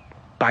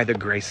by the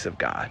grace of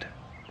God.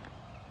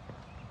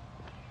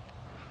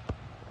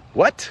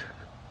 What?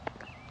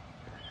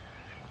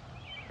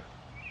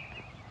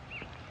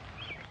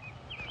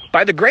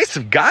 By the grace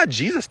of God,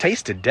 Jesus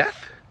tasted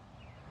death?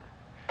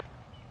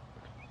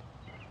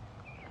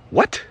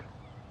 What?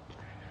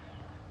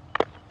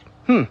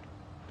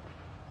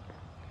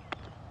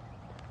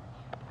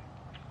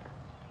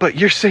 But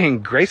you're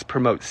saying grace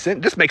promotes sin?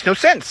 This makes no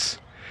sense.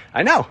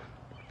 I know.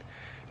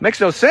 It makes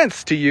no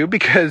sense to you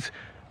because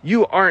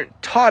you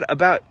aren't taught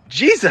about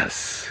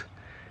Jesus.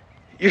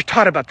 You're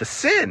taught about the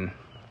sin.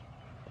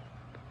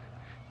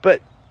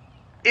 But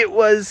it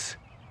was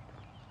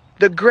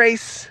the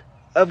grace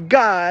of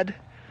God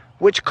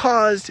which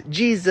caused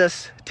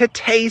Jesus to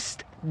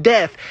taste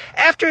death.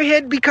 After he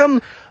had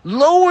become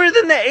lower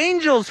than the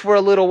angels for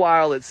a little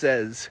while, it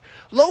says.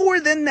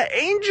 Lower than the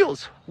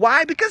angels.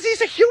 Why? Because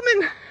he's a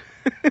human.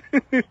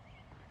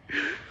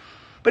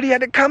 But he had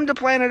to come to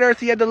planet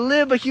Earth. He had to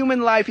live a human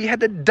life. He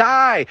had to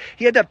die.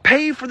 He had to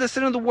pay for the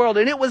sin of the world.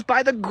 And it was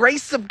by the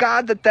grace of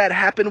God that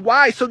happened.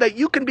 Why? So that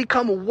you can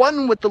become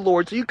one with the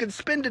Lord. So you can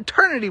spend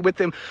eternity with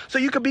him. So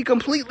you can be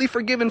completely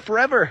forgiven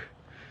forever.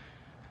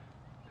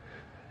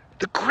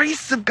 The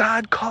grace of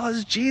God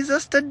caused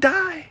Jesus to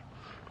die.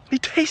 He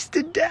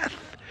tasted death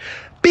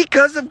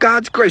because of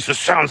God's grace. It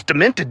sounds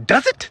demented,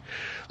 does it?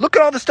 Look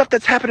at all the stuff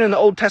that's happening in the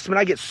Old Testament.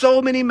 I get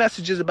so many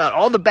messages about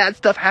all the bad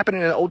stuff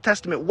happening in the Old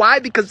Testament. Why?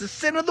 Because the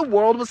sin of the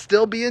world was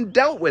still being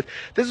dealt with.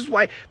 This is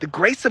why the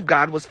grace of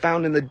God was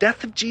found in the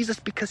death of Jesus,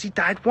 because he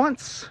died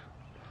once.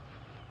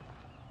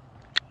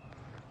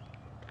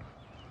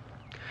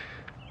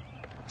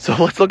 So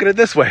let's look at it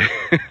this way.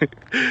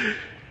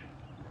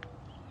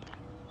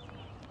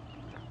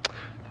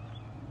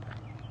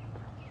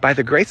 By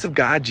the grace of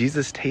God,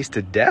 Jesus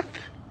tasted death,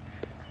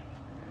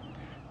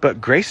 but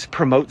grace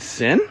promotes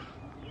sin?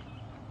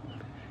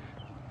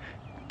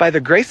 By the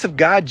grace of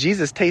God,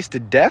 Jesus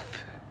tasted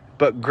death,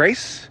 but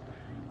grace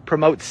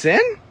promotes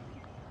sin?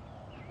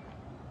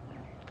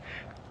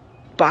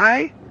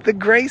 By the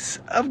grace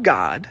of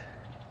God,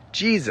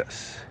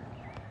 Jesus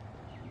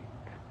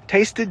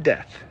tasted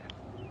death.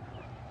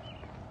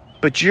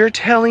 But you're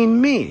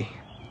telling me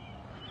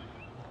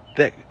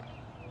that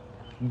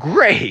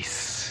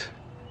grace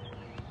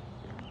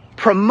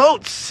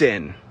promotes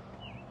sin?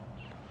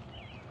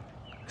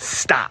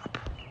 Stop.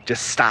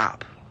 Just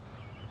stop.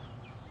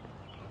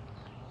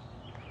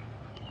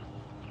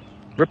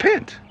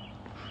 Repent.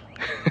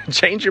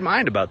 Change your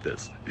mind about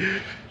this.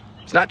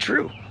 It's not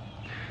true.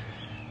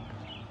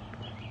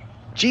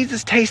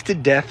 Jesus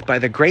tasted death by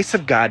the grace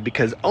of God,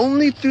 because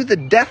only through the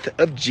death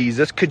of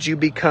Jesus could you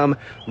become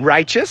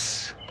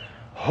righteous,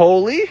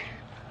 holy,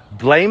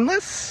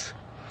 blameless,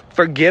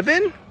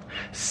 forgiven,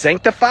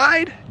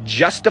 sanctified,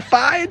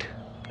 justified,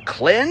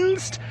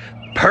 cleansed,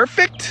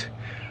 perfect.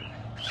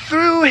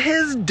 Through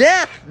his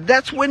death.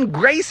 That's when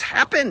grace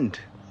happened.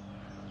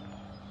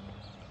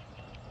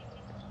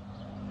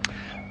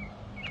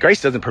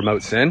 Grace doesn't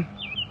promote sin.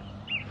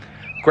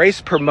 Grace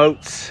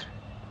promotes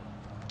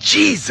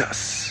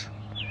Jesus.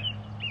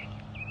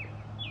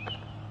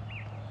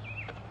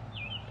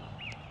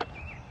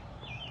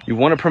 You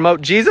want to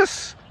promote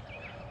Jesus?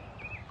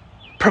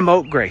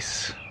 Promote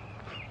grace.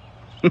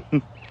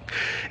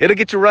 It'll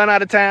get you run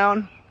out of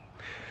town.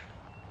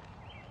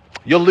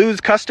 You'll lose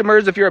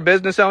customers if you're a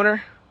business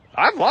owner.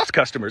 I've lost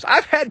customers.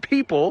 I've had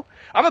people.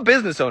 I'm a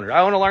business owner.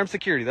 I own Alarm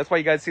Security. That's why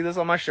you guys see this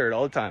on my shirt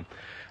all the time.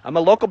 I'm a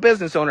local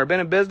business owner. I've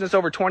been in business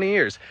over 20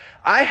 years.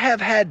 I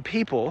have had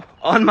people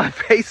on my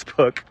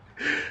Facebook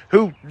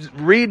who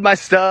read my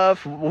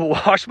stuff,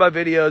 watch my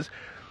videos,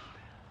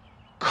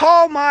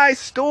 call my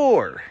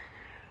store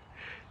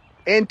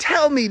and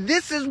tell me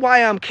this is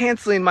why I'm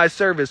canceling my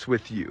service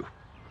with you.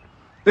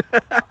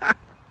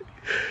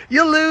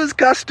 You'll lose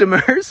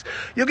customers.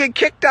 You'll get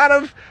kicked out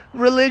of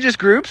religious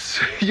groups.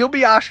 You'll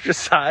be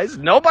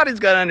ostracized. Nobody's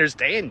going to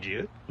understand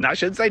you. I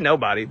shouldn't say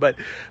nobody, but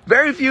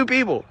very few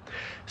people.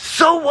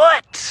 So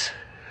what?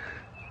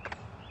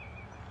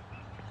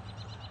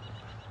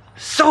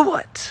 So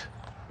what?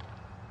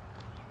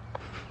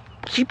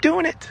 Keep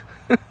doing it.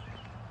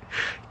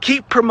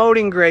 Keep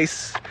promoting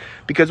grace,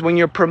 because when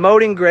you're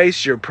promoting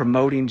grace, you're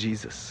promoting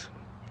Jesus.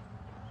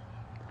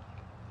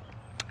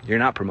 You're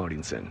not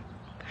promoting sin.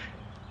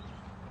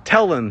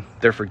 Tell them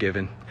they're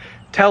forgiven.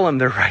 Tell them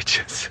they're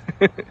righteous.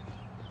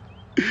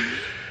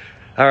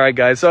 All right,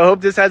 guys. So I hope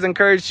this has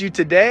encouraged you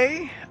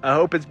today. I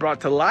hope it's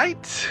brought to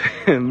light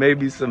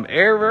maybe some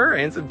error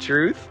and some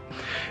truth.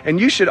 And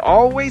you should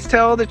always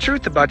tell the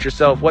truth about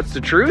yourself. What's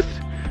the truth?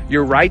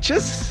 You're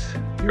righteous.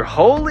 You're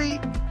holy,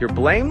 you're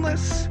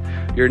blameless,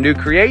 you're a new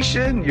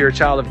creation, you're a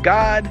child of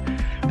God.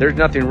 There's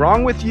nothing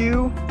wrong with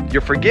you.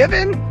 You're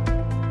forgiven,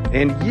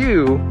 and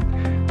you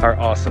are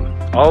awesome.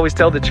 Always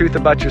tell the truth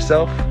about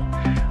yourself.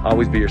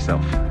 Always be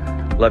yourself.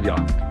 Love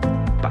y'all.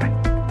 Bye.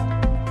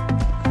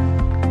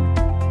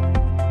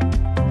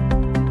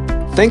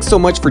 Thanks so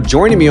much for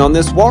joining me on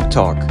this Walk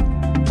Talk.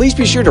 Please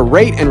be sure to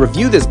rate and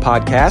review this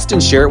podcast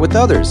and share it with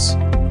others.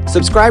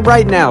 Subscribe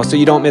right now so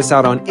you don't miss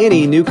out on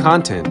any new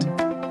content.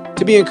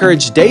 To be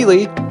encouraged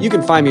daily, you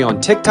can find me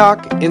on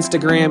TikTok,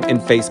 Instagram, and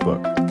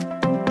Facebook.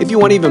 If you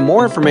want even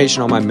more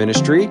information on my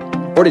ministry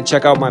or to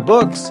check out my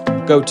books,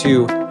 go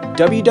to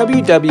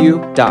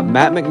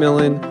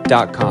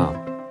www.mattmcmillan.com.